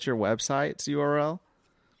 What's your website's URL?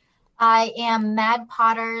 I am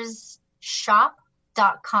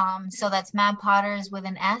madpottersshop.com. So that's Mad Potters with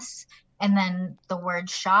an S, and then the word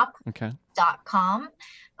shop. Okay. .com.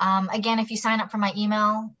 Again, if you sign up for my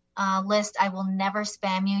email list, I will never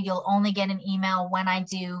spam you. You'll only get an email when I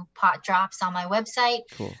do pot drops on my website.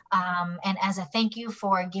 Cool. And as a thank you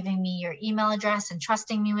for giving me your email address and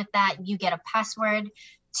trusting me with that, you get a password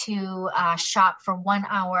to shop for 1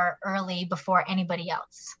 hour early before anybody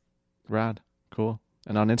else. Rad. Cool.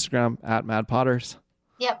 And on Instagram at Mad Potters.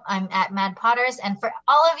 Yep, I'm at Mad Potters. And for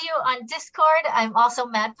all of you on Discord, I'm also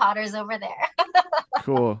Mad Potters over there.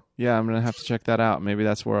 Cool. Yeah, I'm gonna have to check that out. Maybe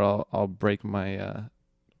that's where I'll break my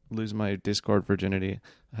lose my Discord virginity,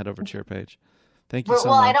 head over to your page. Thank you so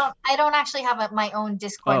Well, much. I don't actually have my own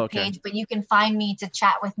Discord page, but you can find me to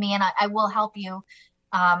chat with me, and I will help you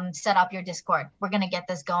set up your Discord. We're gonna get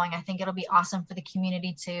this going. I think it'll be awesome for the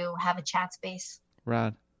community to have a chat space.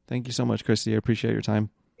 Rad. Thank you so much, Christy. I appreciate your time.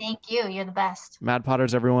 Thank you. You're the best. Mad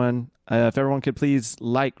Potters, everyone. If everyone could please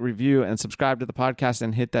like, review, and subscribe to the podcast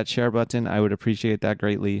and hit that share button, I would appreciate that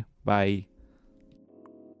greatly. Bye.